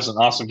 and that was an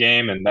awesome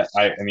game. And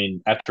I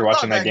mean, after I thought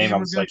watching that that game, I game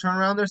was was going like, to turn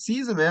around their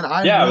season, man.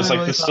 I yeah, I was really, like,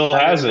 really this thought still that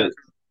game has was going it. to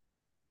turn.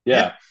 Yeah,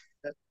 Yeah.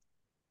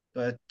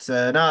 but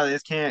no, they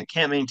just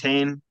can't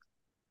maintain.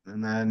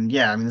 And then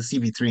yeah, I mean the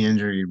CP3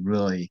 injury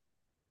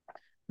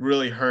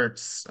really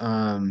hurts.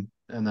 And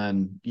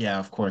then yeah,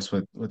 of course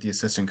with the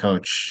assistant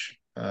coach,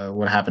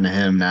 what happened to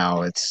him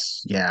now?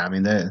 It's yeah, I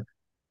mean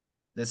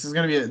this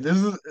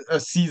is a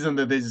season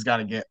that they just got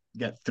to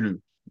get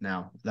through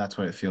now. That's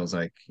what it feels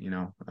like. They're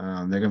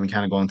gonna be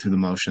kind of going through the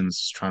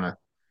motions, trying to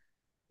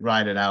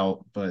ride it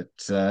out. But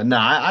no,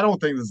 I don't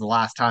think this is the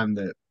last time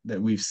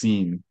that we've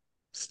seen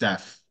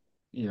Steph,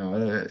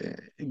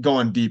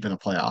 going deep in the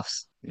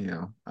playoffs.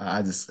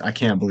 I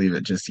can't believe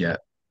it just yet.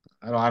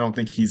 I don't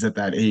think he's at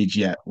that age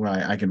yet where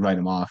I could write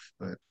him off.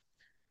 But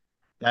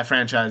that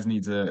franchise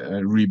needs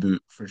a reboot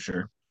for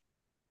sure.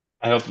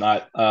 I hope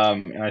not.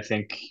 And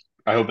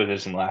I hope it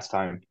isn't last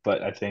time,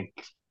 but I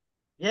think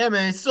Yeah,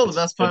 man, he's still the it's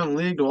best player in the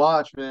league to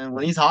watch, man.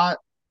 When he's hot,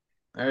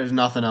 there's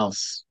nothing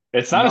else.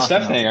 it's not a Nothing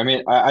Steph else. thing. I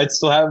mean, I'd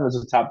still have him as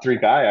a top three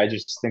guy. I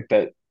just think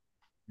that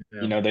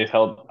Yeah. they've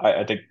held.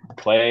 I think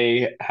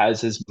Clay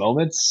has his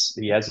moments.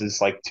 He has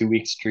his like 2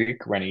 week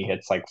streak when he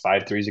hits like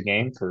five threes a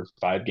game for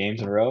 5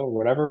 games in a row or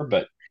whatever.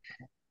 But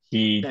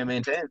he Can't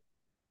maintain.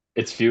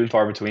 it's few and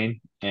far between,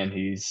 and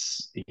he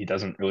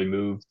doesn't really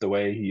move the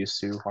way he used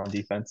to on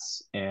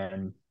defense,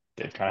 and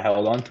they've kind of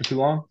held on for too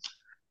long.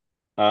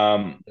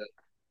 Um,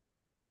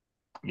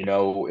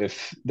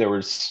 if there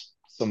was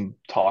some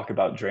talk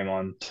about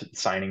Draymond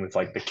signing with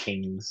like the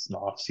Kings in the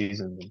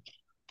offseason,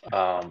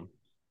 um,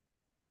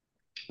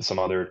 some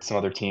other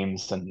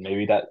teams, and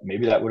maybe that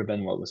would have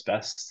been what was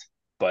best.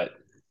 But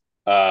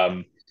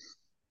um,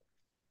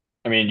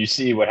 I mean, you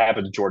see what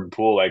happened to Jordan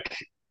Poole. Like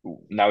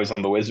now he's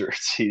on the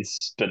Wizards.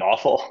 He's been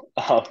awful.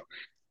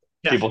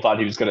 Yeah. People thought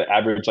he was going to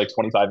average like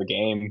 25 a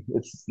game.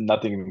 It's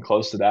nothing even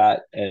close to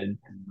that. And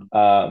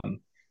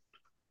um,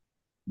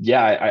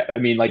 yeah, I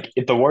mean, like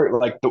if the war,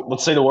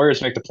 let's say the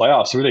Warriors make the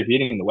playoffs, who are they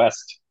beating in the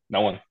West?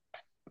 No one.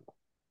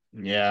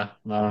 Yeah,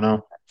 I don't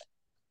know.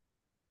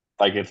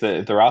 Like if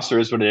the roster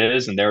is what it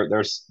is, and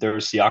there's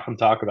Siakam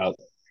talk about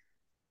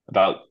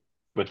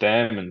with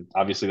them, and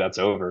obviously that's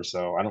over.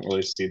 So I don't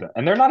really see that.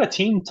 And they're not a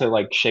team to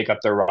like shake up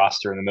their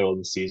roster in the middle of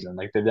the season.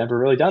 Like they've never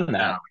really done No,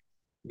 that.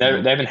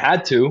 They no. haven't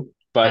had to,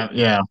 but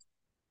Yeah,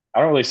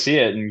 I don't really see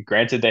it. And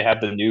granted, they have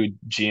the new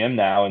GM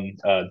now and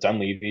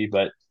Dunleavy,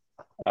 but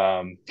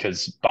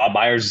because Bob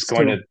Myers is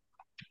going still. to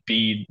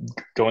be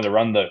going to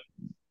run the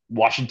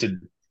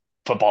Washington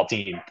football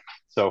team.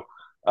 So,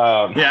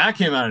 Yeah, I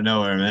came out of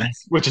nowhere, man.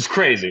 which is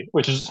crazy,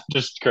 which is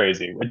just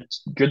crazy. Which,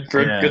 good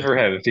Yeah, for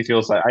him if he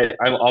feels like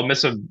I'll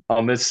miss him.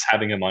 I'll miss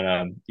having him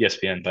on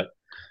ESPN, but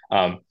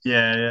yeah,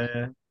 yeah,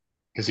 yeah.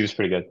 because he was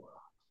pretty good.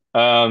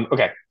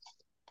 Okay,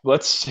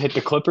 let's hit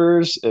the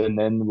Clippers and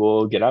then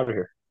we'll get out of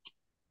here.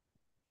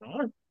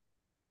 Sure.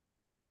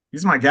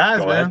 These are my guys,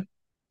 Go ahead. man.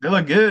 They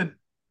look good.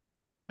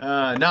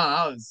 No,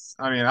 I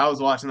was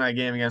watching that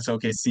game against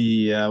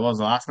OKC. What was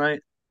it, last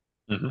night?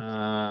 Mm-hmm.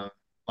 Uh,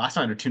 last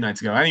night or 2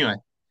 nights ago. Anyway,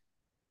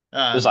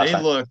 This last they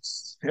time. looked.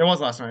 It was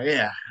last night.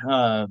 Yeah.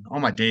 All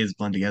my days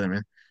blend together,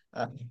 man.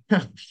 Uh,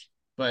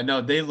 but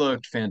no, they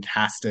looked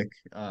fantastic.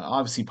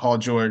 Obviously, Paul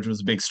George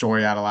was a big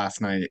story out of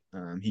last night.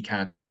 He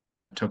kind of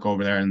took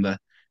over there in the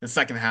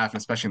second half, and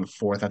especially in the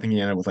fourth. I think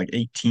he ended up with like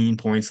 18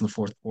 points in the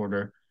fourth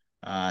quarter.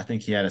 I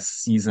think he had a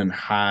season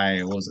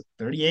high. What was it,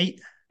 38?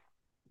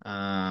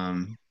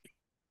 Um,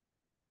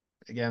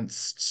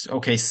 against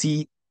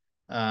OKC.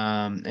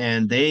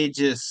 And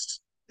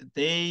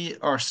they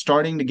are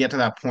starting to get to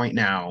that point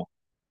now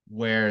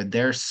where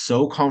they're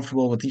so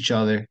comfortable with each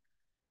other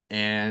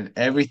and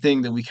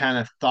everything that we kind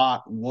of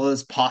thought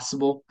was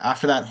possible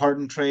after that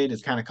Harden trade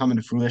is kind of coming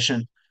to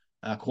fruition.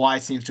 Kawhi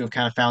seems to have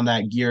kind of found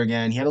that gear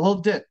again. He had a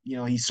little dip.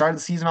 He started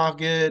the season off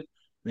good.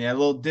 He had a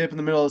little dip in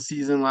the middle of the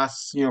season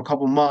last,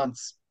 couple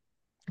months,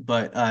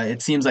 but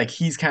it seems like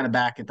he's kind of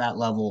back at that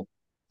level,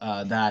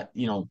 that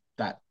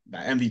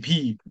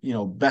MVP,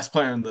 best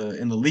player in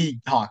the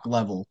league talk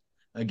level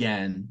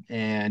again,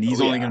 and Oh he's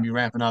only going yeah. to be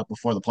ramping up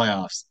before the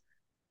playoffs.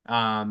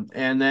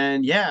 And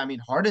then yeah, I mean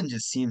Harden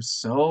just seems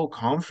so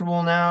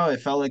comfortable now.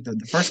 It felt like the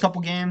first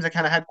couple games I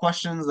kind of had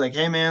questions like,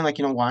 hey man, like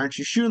why aren't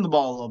you shooting the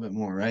ball a little bit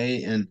more,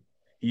 right? And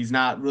he's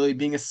not really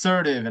being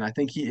assertive. And I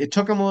think it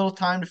took him a little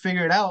time to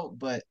figure it out,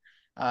 but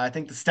I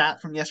think the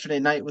stat from yesterday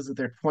night was that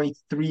they're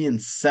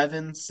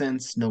 23-7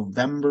 since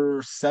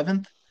November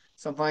 7th,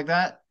 something like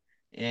that.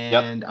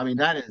 Yep. And I mean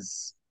that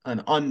is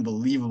an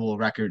unbelievable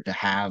record to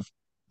have.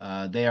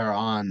 They are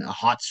on a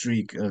hot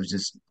streak of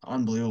just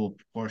unbelievable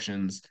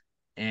proportions.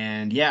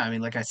 And yeah, I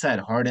mean, like I said,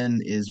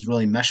 Harden is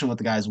really meshing with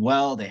the guys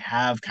well. They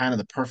have kind of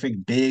the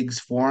perfect bigs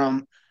for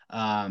him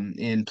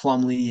in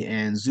Plumlee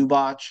and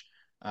Zubac.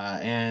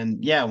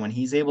 And yeah, when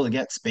he's able to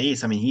get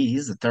space, I mean,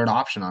 he's the third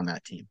option on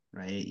that team,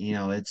 right?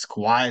 It's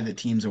Kawhi that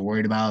teams are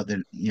worried about.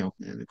 That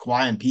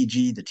Kawhi and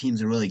PG, the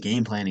teams are really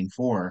game planning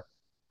for.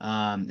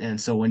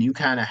 And so when you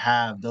kind of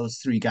have those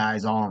three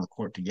guys all on the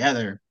court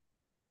together,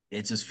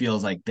 it just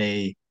feels like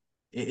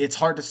it's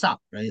hard to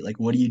stop, right? Like,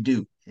 what do you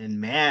do?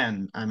 And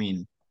man, I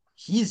mean,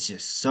 he's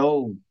just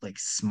so like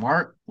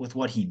smart with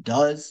what he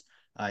does.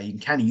 You can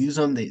kind of use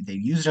him. They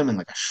used him in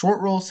like a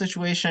short roll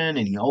situation,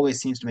 and he always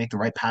seems to make the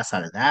right pass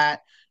out of that.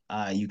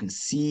 You can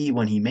see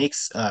when he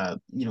makes,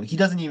 he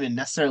doesn't even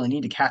necessarily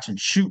need to catch and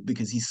shoot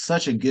because he's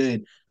such a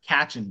good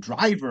catch and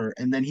driver,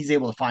 and then he's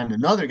able to find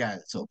another guy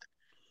that's open,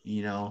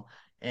 you know.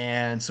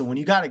 And so when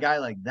you got a guy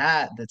like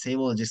that that's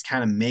able to just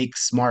kind of make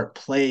smart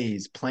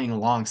plays playing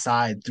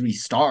alongside three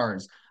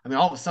stars, I mean,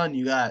 all of a sudden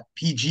you got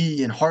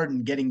PG and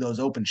Harden getting those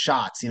open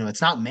shots.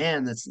 It's not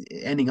man that's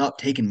ending up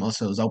taking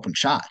most of those open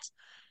shots.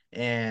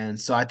 And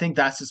so I think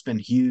that's just been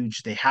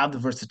huge. They have the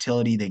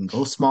versatility. They can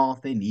go small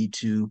if they need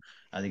to.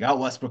 They got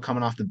Westbrook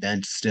coming off the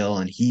bench still,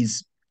 and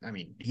I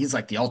mean, he's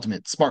like the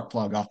ultimate spark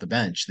plug off the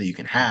bench that you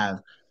can have.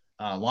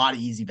 A lot of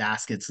easy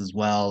baskets as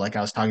well, like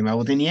I was talking about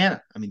with Indiana.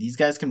 I mean, these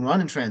guys can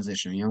run in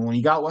transition. When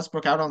you got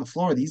Westbrook out on the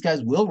floor, these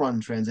guys will run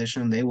in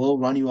transition. They will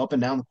run you up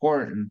and down the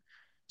court and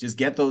just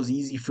get those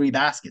easy free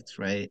baskets,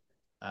 right?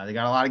 They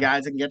got a lot of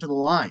guys that can get to the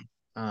line.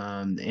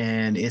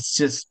 And it's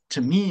just,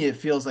 to me, it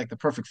feels like the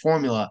perfect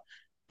formula.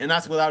 And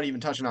that's without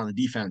even touching on the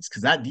defense,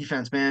 because that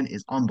defense, man,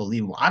 is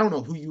unbelievable. I don't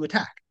know who you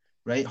attack,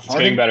 right? It's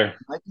getting Harden better.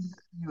 might be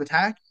who you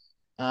attack.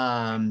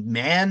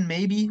 Man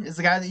maybe is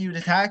the guy that you would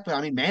attack, but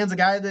I mean, Man's a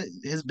guy that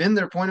has been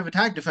their point of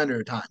attack defender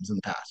at times in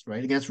the past,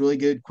 right? Against really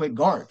good quick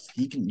guards.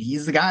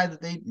 He's the guy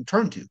that they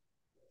turn to.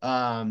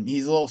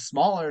 He's a little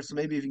smaller, so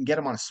maybe if you can get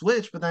him on a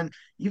switch, but then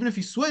even if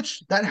you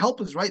switch, that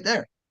help is right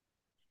there,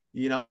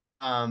 you know.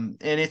 And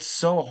it's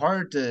so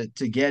hard to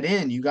get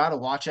in. You got to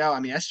watch out.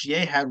 I mean,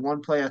 SGA had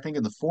one play, I think,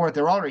 in the fourth.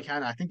 They were already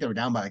kind of, I think they were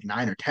down by like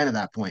 9 or 10 at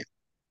that point,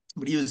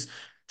 but he was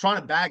trying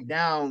to back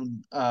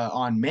down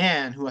on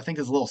Man, who I think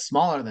is a little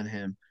smaller than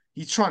him.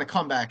 He's trying to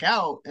come back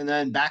out, and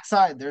then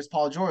backside, there's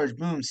Paul George.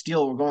 Boom,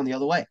 steal. We're going the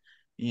other way,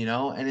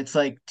 And it's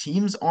like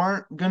teams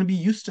aren't going to be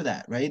used to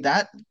that, right?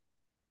 That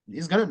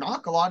is going to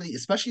knock a lot of,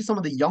 especially some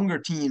of the younger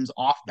teams,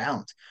 off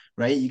balance,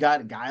 right? You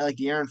got a guy like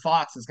De'Aaron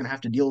Fox that's going to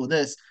have to deal with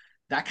this,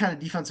 that kind of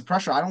defensive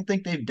pressure. I don't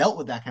think they've dealt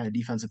with that kind of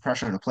defensive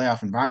pressure in a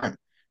playoff environment,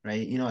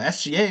 right?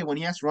 SGA, when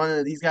he has to run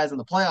into these guys in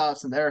the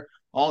playoffs and they're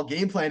all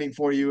game planning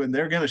for you and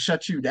they're going to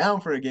shut you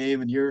down for a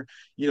game and you're,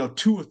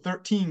 2 of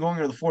 13 going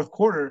into the fourth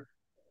quarter,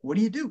 what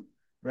do you do?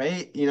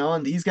 Right.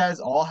 And these guys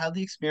all have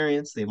the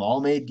experience. They've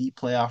all made deep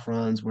playoff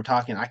runs. We're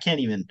talking, I can't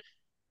even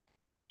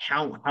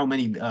how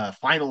many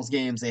finals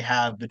games they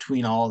have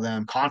between all of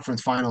them,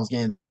 conference finals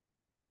games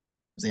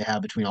they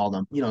have between all of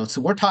them.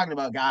 So we're talking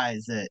about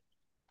guys that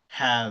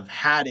have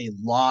had a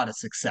lot of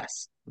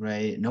success,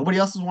 right? Nobody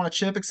else has won a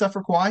chip except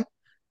for Kawhi,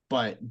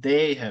 but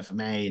they have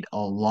made a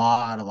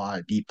lot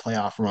of deep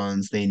playoff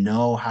runs. They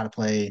know how to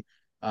play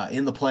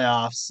in the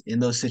playoffs in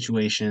those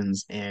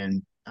situations.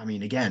 And I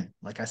mean, again,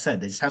 like I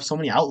said, they just have so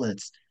many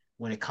outlets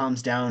when it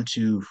comes down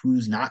to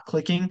who's not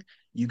clicking.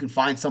 You can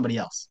find somebody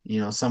else.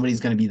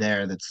 Somebody's going to be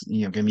there that's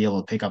going to be able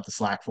to pick up the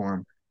slack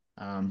for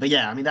them. But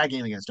yeah, I mean, that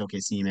game against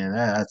OKC, man,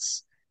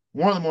 that's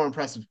one of the more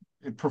impressive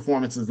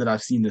performances that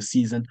I've seen this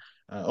season.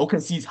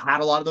 OKC's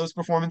had a lot of those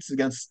performances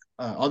against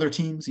other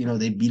teams.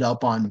 They beat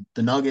up on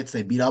the Nuggets,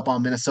 they beat up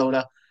on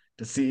Minnesota.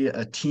 To see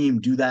a team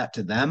do that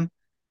to them,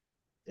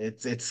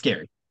 it's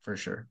scary for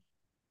sure.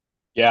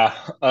 Yeah.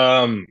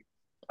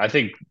 I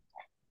think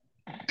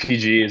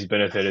PG has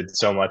benefited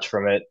so much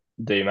from it.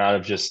 The amount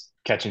of just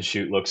catch and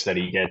shoot looks that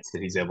he gets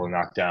that he's able to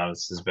knock down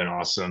has been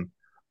awesome.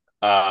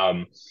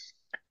 Um,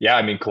 yeah,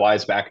 I mean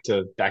Kawhi's back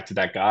to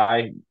that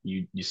guy.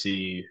 You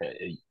see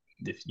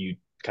if you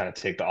kind of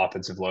take the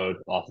offensive load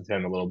off of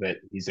him a little bit,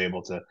 he's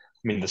able to. I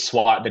mean, the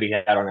swat that he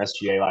had on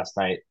SGA last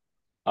night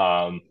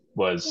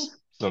was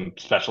some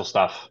special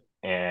stuff,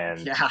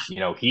 and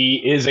Yeah, he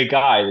is a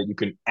guy that you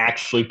can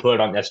actually put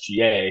on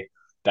SGA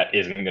that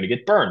isn't going to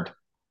get burned,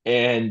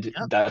 and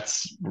yeah,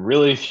 that's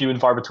really few and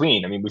far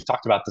between. I mean, we've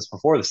talked about this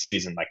before this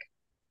season, like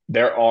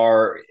there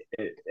are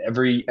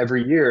every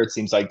year it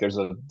seems like there's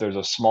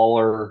a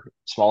smaller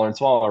and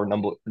smaller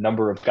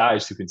number of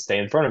guys who can stay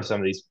in front of some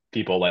of these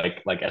people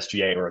like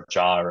SGA or a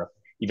Ja or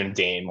even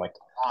Dame like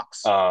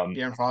Fox, um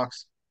De'Aaron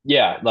Fox.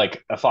 yeah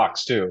like a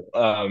Fox too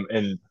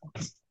and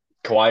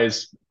Kawhi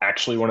is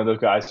actually one of those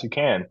guys who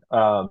can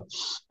and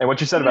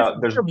what you said Even if you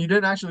about beat him, you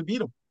didn't actually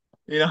beat him.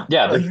 yeah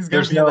Like he's gonna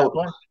there's be in that no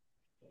play.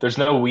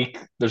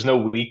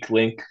 weak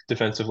link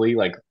defensively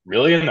like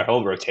really in their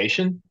whole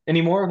rotation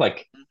anymore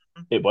like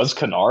it was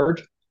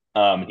Kennard.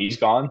 He's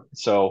gone,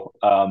 so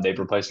they've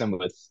replaced him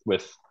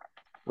with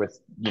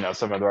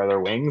some of their other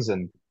wings,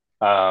 and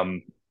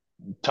um,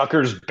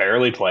 Tucker's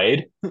barely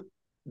played.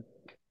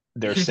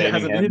 They're He saving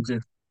hasn't needed him.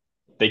 to.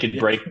 They could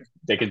Yeah,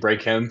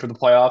 break him for the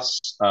playoffs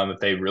if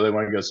they really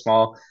want to go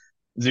small.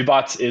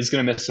 Zubats is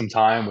going to miss some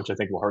time, which I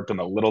think will hurt them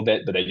a little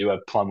bit, but they do have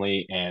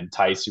Plumlee and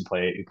Tice who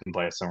can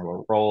play a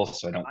similar role.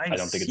 So I don't think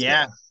Tice. it's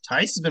Yeah, gonna.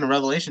 Tice has been a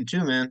revelation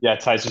too, man. Yeah,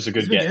 Tice is a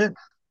He's good been get. good.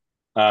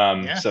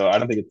 Yeah, So I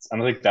don't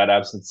think that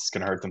absence is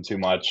going to hurt them too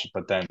much.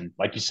 But then,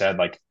 like you said,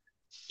 like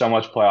so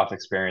much playoff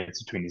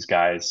experience between these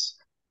guys.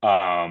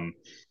 Um,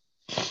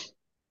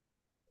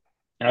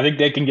 and I think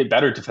they can get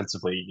better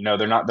defensively.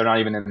 They're not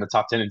even in the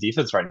top 10 in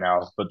defense right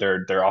now, but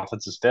their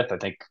offense is fifth. I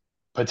think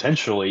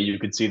potentially you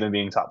could see them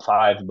being top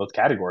five in both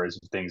categories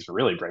if things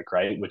really break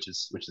right, which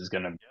is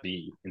going to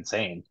be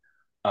insane.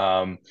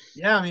 Um,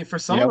 yeah. I mean, for you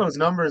some of know, those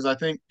numbers, I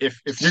think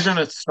if you're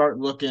gonna start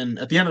looking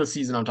at the end of the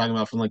season, I'm talking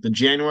about from like the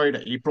January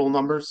to April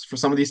numbers for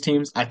some of these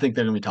teams, I think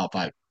they're gonna be top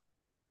five.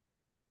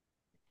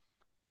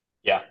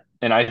 yeah,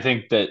 and I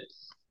think that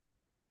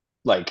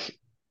like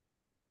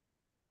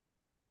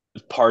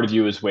part of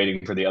you is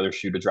waiting for the other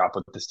shoe to drop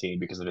with this team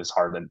because it is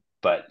Harden,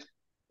 but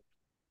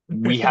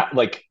we have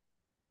like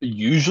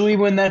usually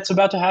when that's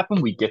about to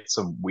happen, we get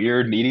some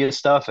weird media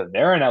stuff, and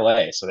they're in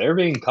LA, so they're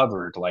being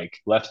covered like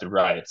left and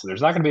right. So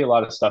there's not going to be a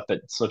lot of stuff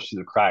that slips through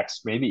the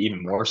cracks. Maybe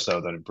even more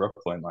so than in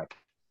Brooklyn. Like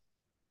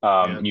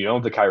Yep. And you don't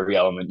have the Kyrie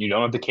element. You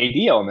don't have the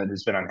KD element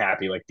who's been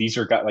unhappy. Like these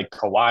are got like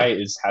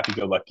Kawhi is happy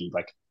go lucky.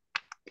 Like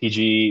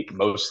PG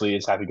mostly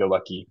is happy go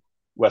lucky.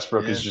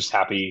 Westbrook is Yeah. just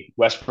happy.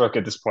 Westbrook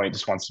at this point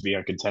just wants to be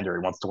a contender.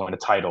 He wants to win a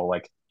title.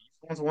 Like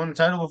Once won the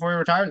title before he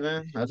retired,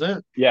 man. That's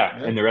it. yeah,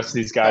 Yeah. and the rest of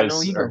these Got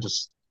no guys are ego.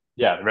 just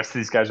yeah. The rest of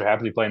these guys are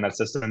happily playing that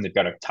system. They've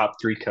got a top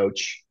three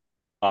coach.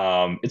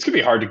 It's gonna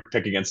be hard to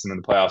pick against them in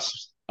the playoffs.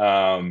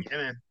 Yeah,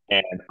 man.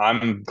 And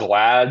I'm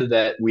glad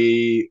that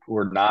we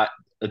were not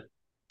the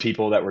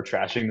people that were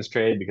trashing this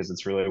trade because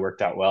it's really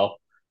worked out well.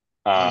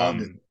 I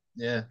loved it. Um,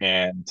 Yeah.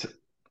 and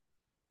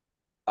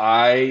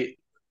I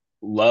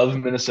love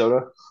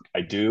Minnesota.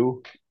 I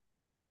do.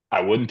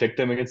 I wouldn't pick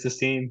them against this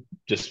team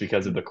just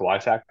because of the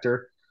Kawhi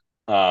factor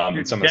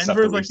and some Dude, of the stuff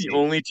that Denver's we've like the seen.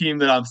 only team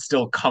that I'm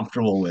still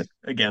comfortable with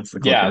against the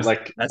Yeah,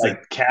 Clippers. That's it.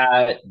 like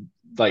Cat,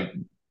 like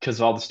because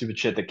of all the stupid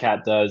shit that Cat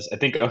does. I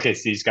think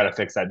OKC's got to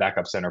fix that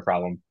backup center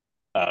problem.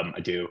 I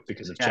do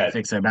because They of gotta Chet.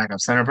 fix their backup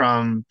center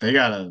problem. They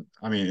gotta,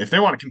 I mean, if they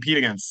want to compete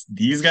against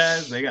these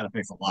guys, they gotta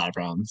fix a lot of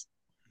problems.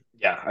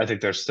 Yeah, I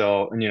think they're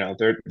still, and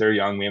they're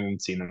young. We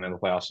haven't seen them in the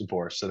playoffs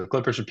before, so the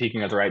Clippers are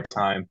peaking at the right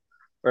time,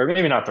 or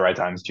maybe not the right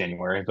time. It's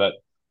January, but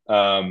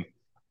um,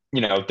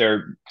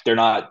 they're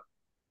not.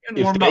 Getting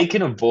If warmed they up.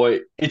 can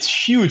avoid,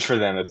 it's huge for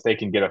them if they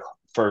can get a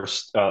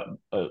first,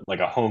 like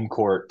a home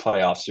court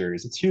playoff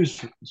series. It's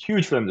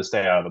huge for them to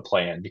stay out of the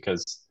play-in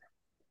because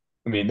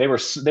I mean they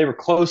were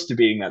close to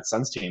beating that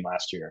Suns team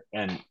last year,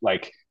 and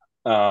like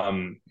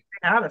um,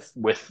 They had us.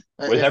 with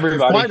If Kawhi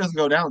everybody doesn't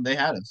go down, they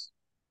had us.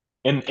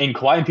 and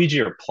Kawhi and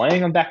PG are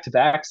playing on back to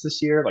backs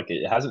this year. Like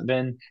it hasn't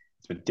been,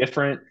 it's been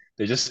different.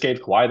 They just gave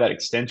Kawhi that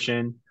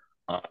extension.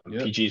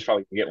 Yep. PG is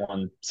probably gonna get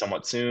one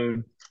somewhat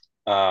soon.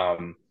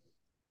 Um,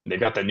 they've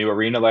got the new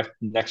arena like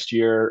next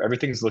year.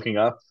 Everything's looking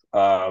up.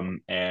 And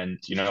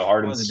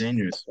Oh, the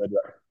dangerous.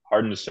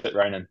 Harden just fit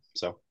right in.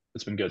 So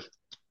it's been good.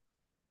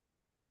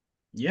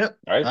 Yep.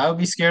 All right. I would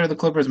be scared of the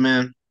Clippers,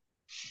 man.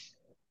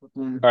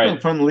 All right.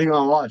 Putting the league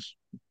on watch.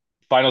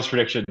 Finals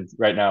prediction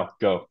right now.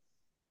 Go.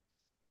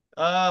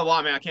 Well,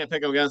 I mean, I can't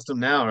pick them against them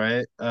now,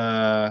 right?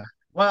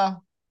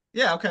 Well,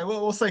 yeah, okay.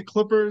 Well, we'll say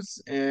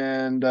Clippers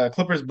and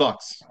Clippers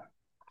Bucks,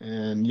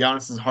 and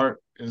Giannis's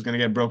heart is gonna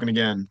get broken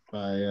again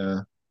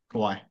by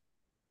Kawhi.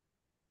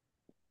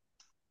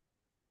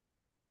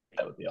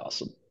 That would be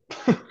awesome.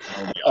 That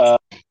would be uh,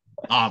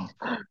 awesome. Um,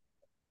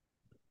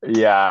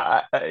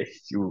 yeah.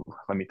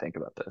 Let me think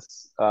about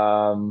this.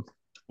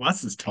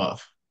 West is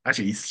tough.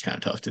 Actually, East is kind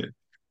of tough too.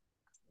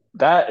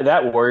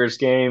 That Warriors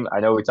game, I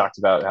know we talked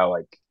about how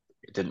like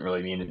it didn't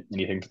really mean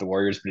anything for the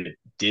Warriors, but it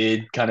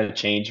did kind of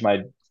change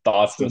my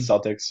thoughts on the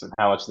Awesome. Celtics and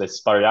how much they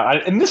started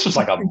out. And this was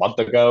like a month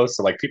ago,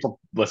 so like people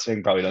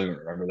listening probably don't even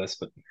remember this,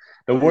 but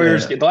Yeah.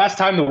 the last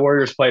time the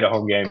Warriors played a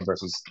home game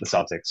versus the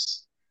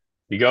Celtics,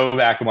 you go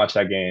back and watch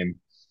that game.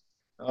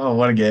 Oh,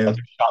 what a Celtics game.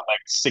 shot like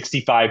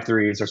 65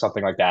 threes or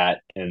something like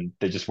that, and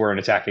they just weren't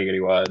attacking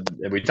anyone.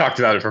 And we talked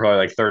about it for probably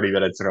like 30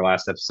 minutes in our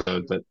last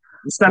episode, but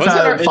Steph was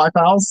had there? 5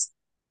 fouls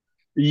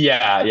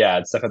Yeah,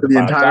 it's stuff at for the the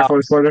five entire fourth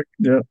fouls. quarter.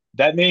 Yeah.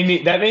 That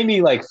made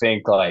me like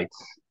think like,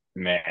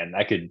 man,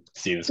 I could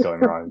see this going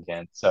wrong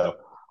again. So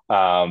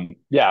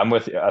yeah, I'm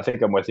with you. I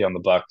think I'm with you on the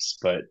Bucks,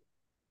 but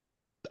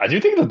I do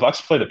think if the Bucks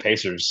play the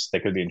Pacers, they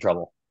could be in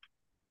trouble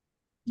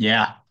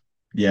Yeah.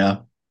 Yeah.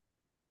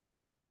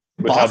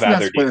 with how Boston bad has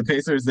their to play the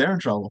defense. Pacers. They're in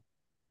trouble.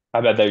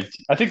 How bad they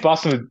I think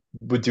Boston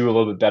would do a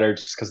little bit better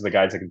just because of the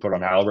guys they can put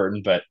on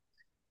Halliburton, but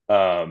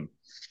um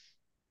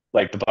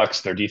like the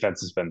Bucks, their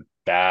defense has been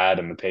bad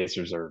and the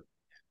Pacers are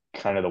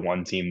kind of the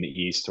one team in the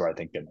East where I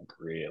think can like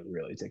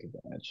really take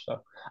advantage.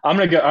 So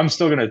I'm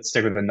still gonna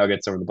stick with the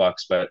Nuggets over the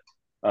Bucks, but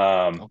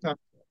um Okay.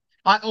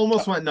 I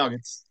almost went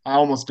Nuggets. I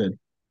almost did.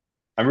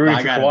 I'm But rooting I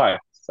for got it. Kawhi.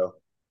 So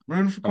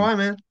Rooting for I'm Kawhi,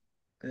 man.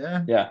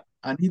 Yeah. yeah.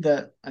 I need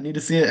that. I need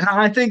to see it. And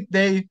I think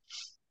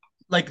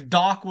like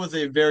Doc was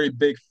a very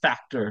big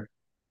factor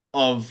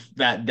of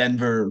that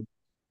Denver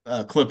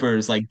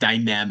Clippers like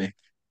dynamic.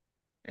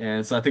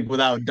 And so I think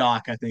without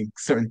Doc, I think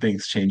certain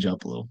things change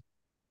up a little.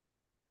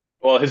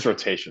 Well, his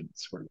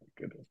rotations were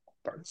good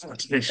part. At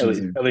Rotations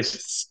least, are at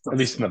least, at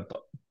least in disgusting. the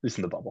at least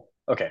in the bubble.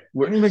 Okay,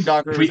 I don't think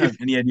Doc if Rivers we has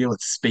if any idea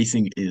what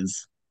spacing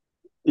is.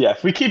 yeah,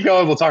 if we keep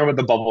going, we'll talk about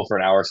the bubble for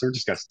an hour. So we're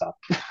just gonna stop.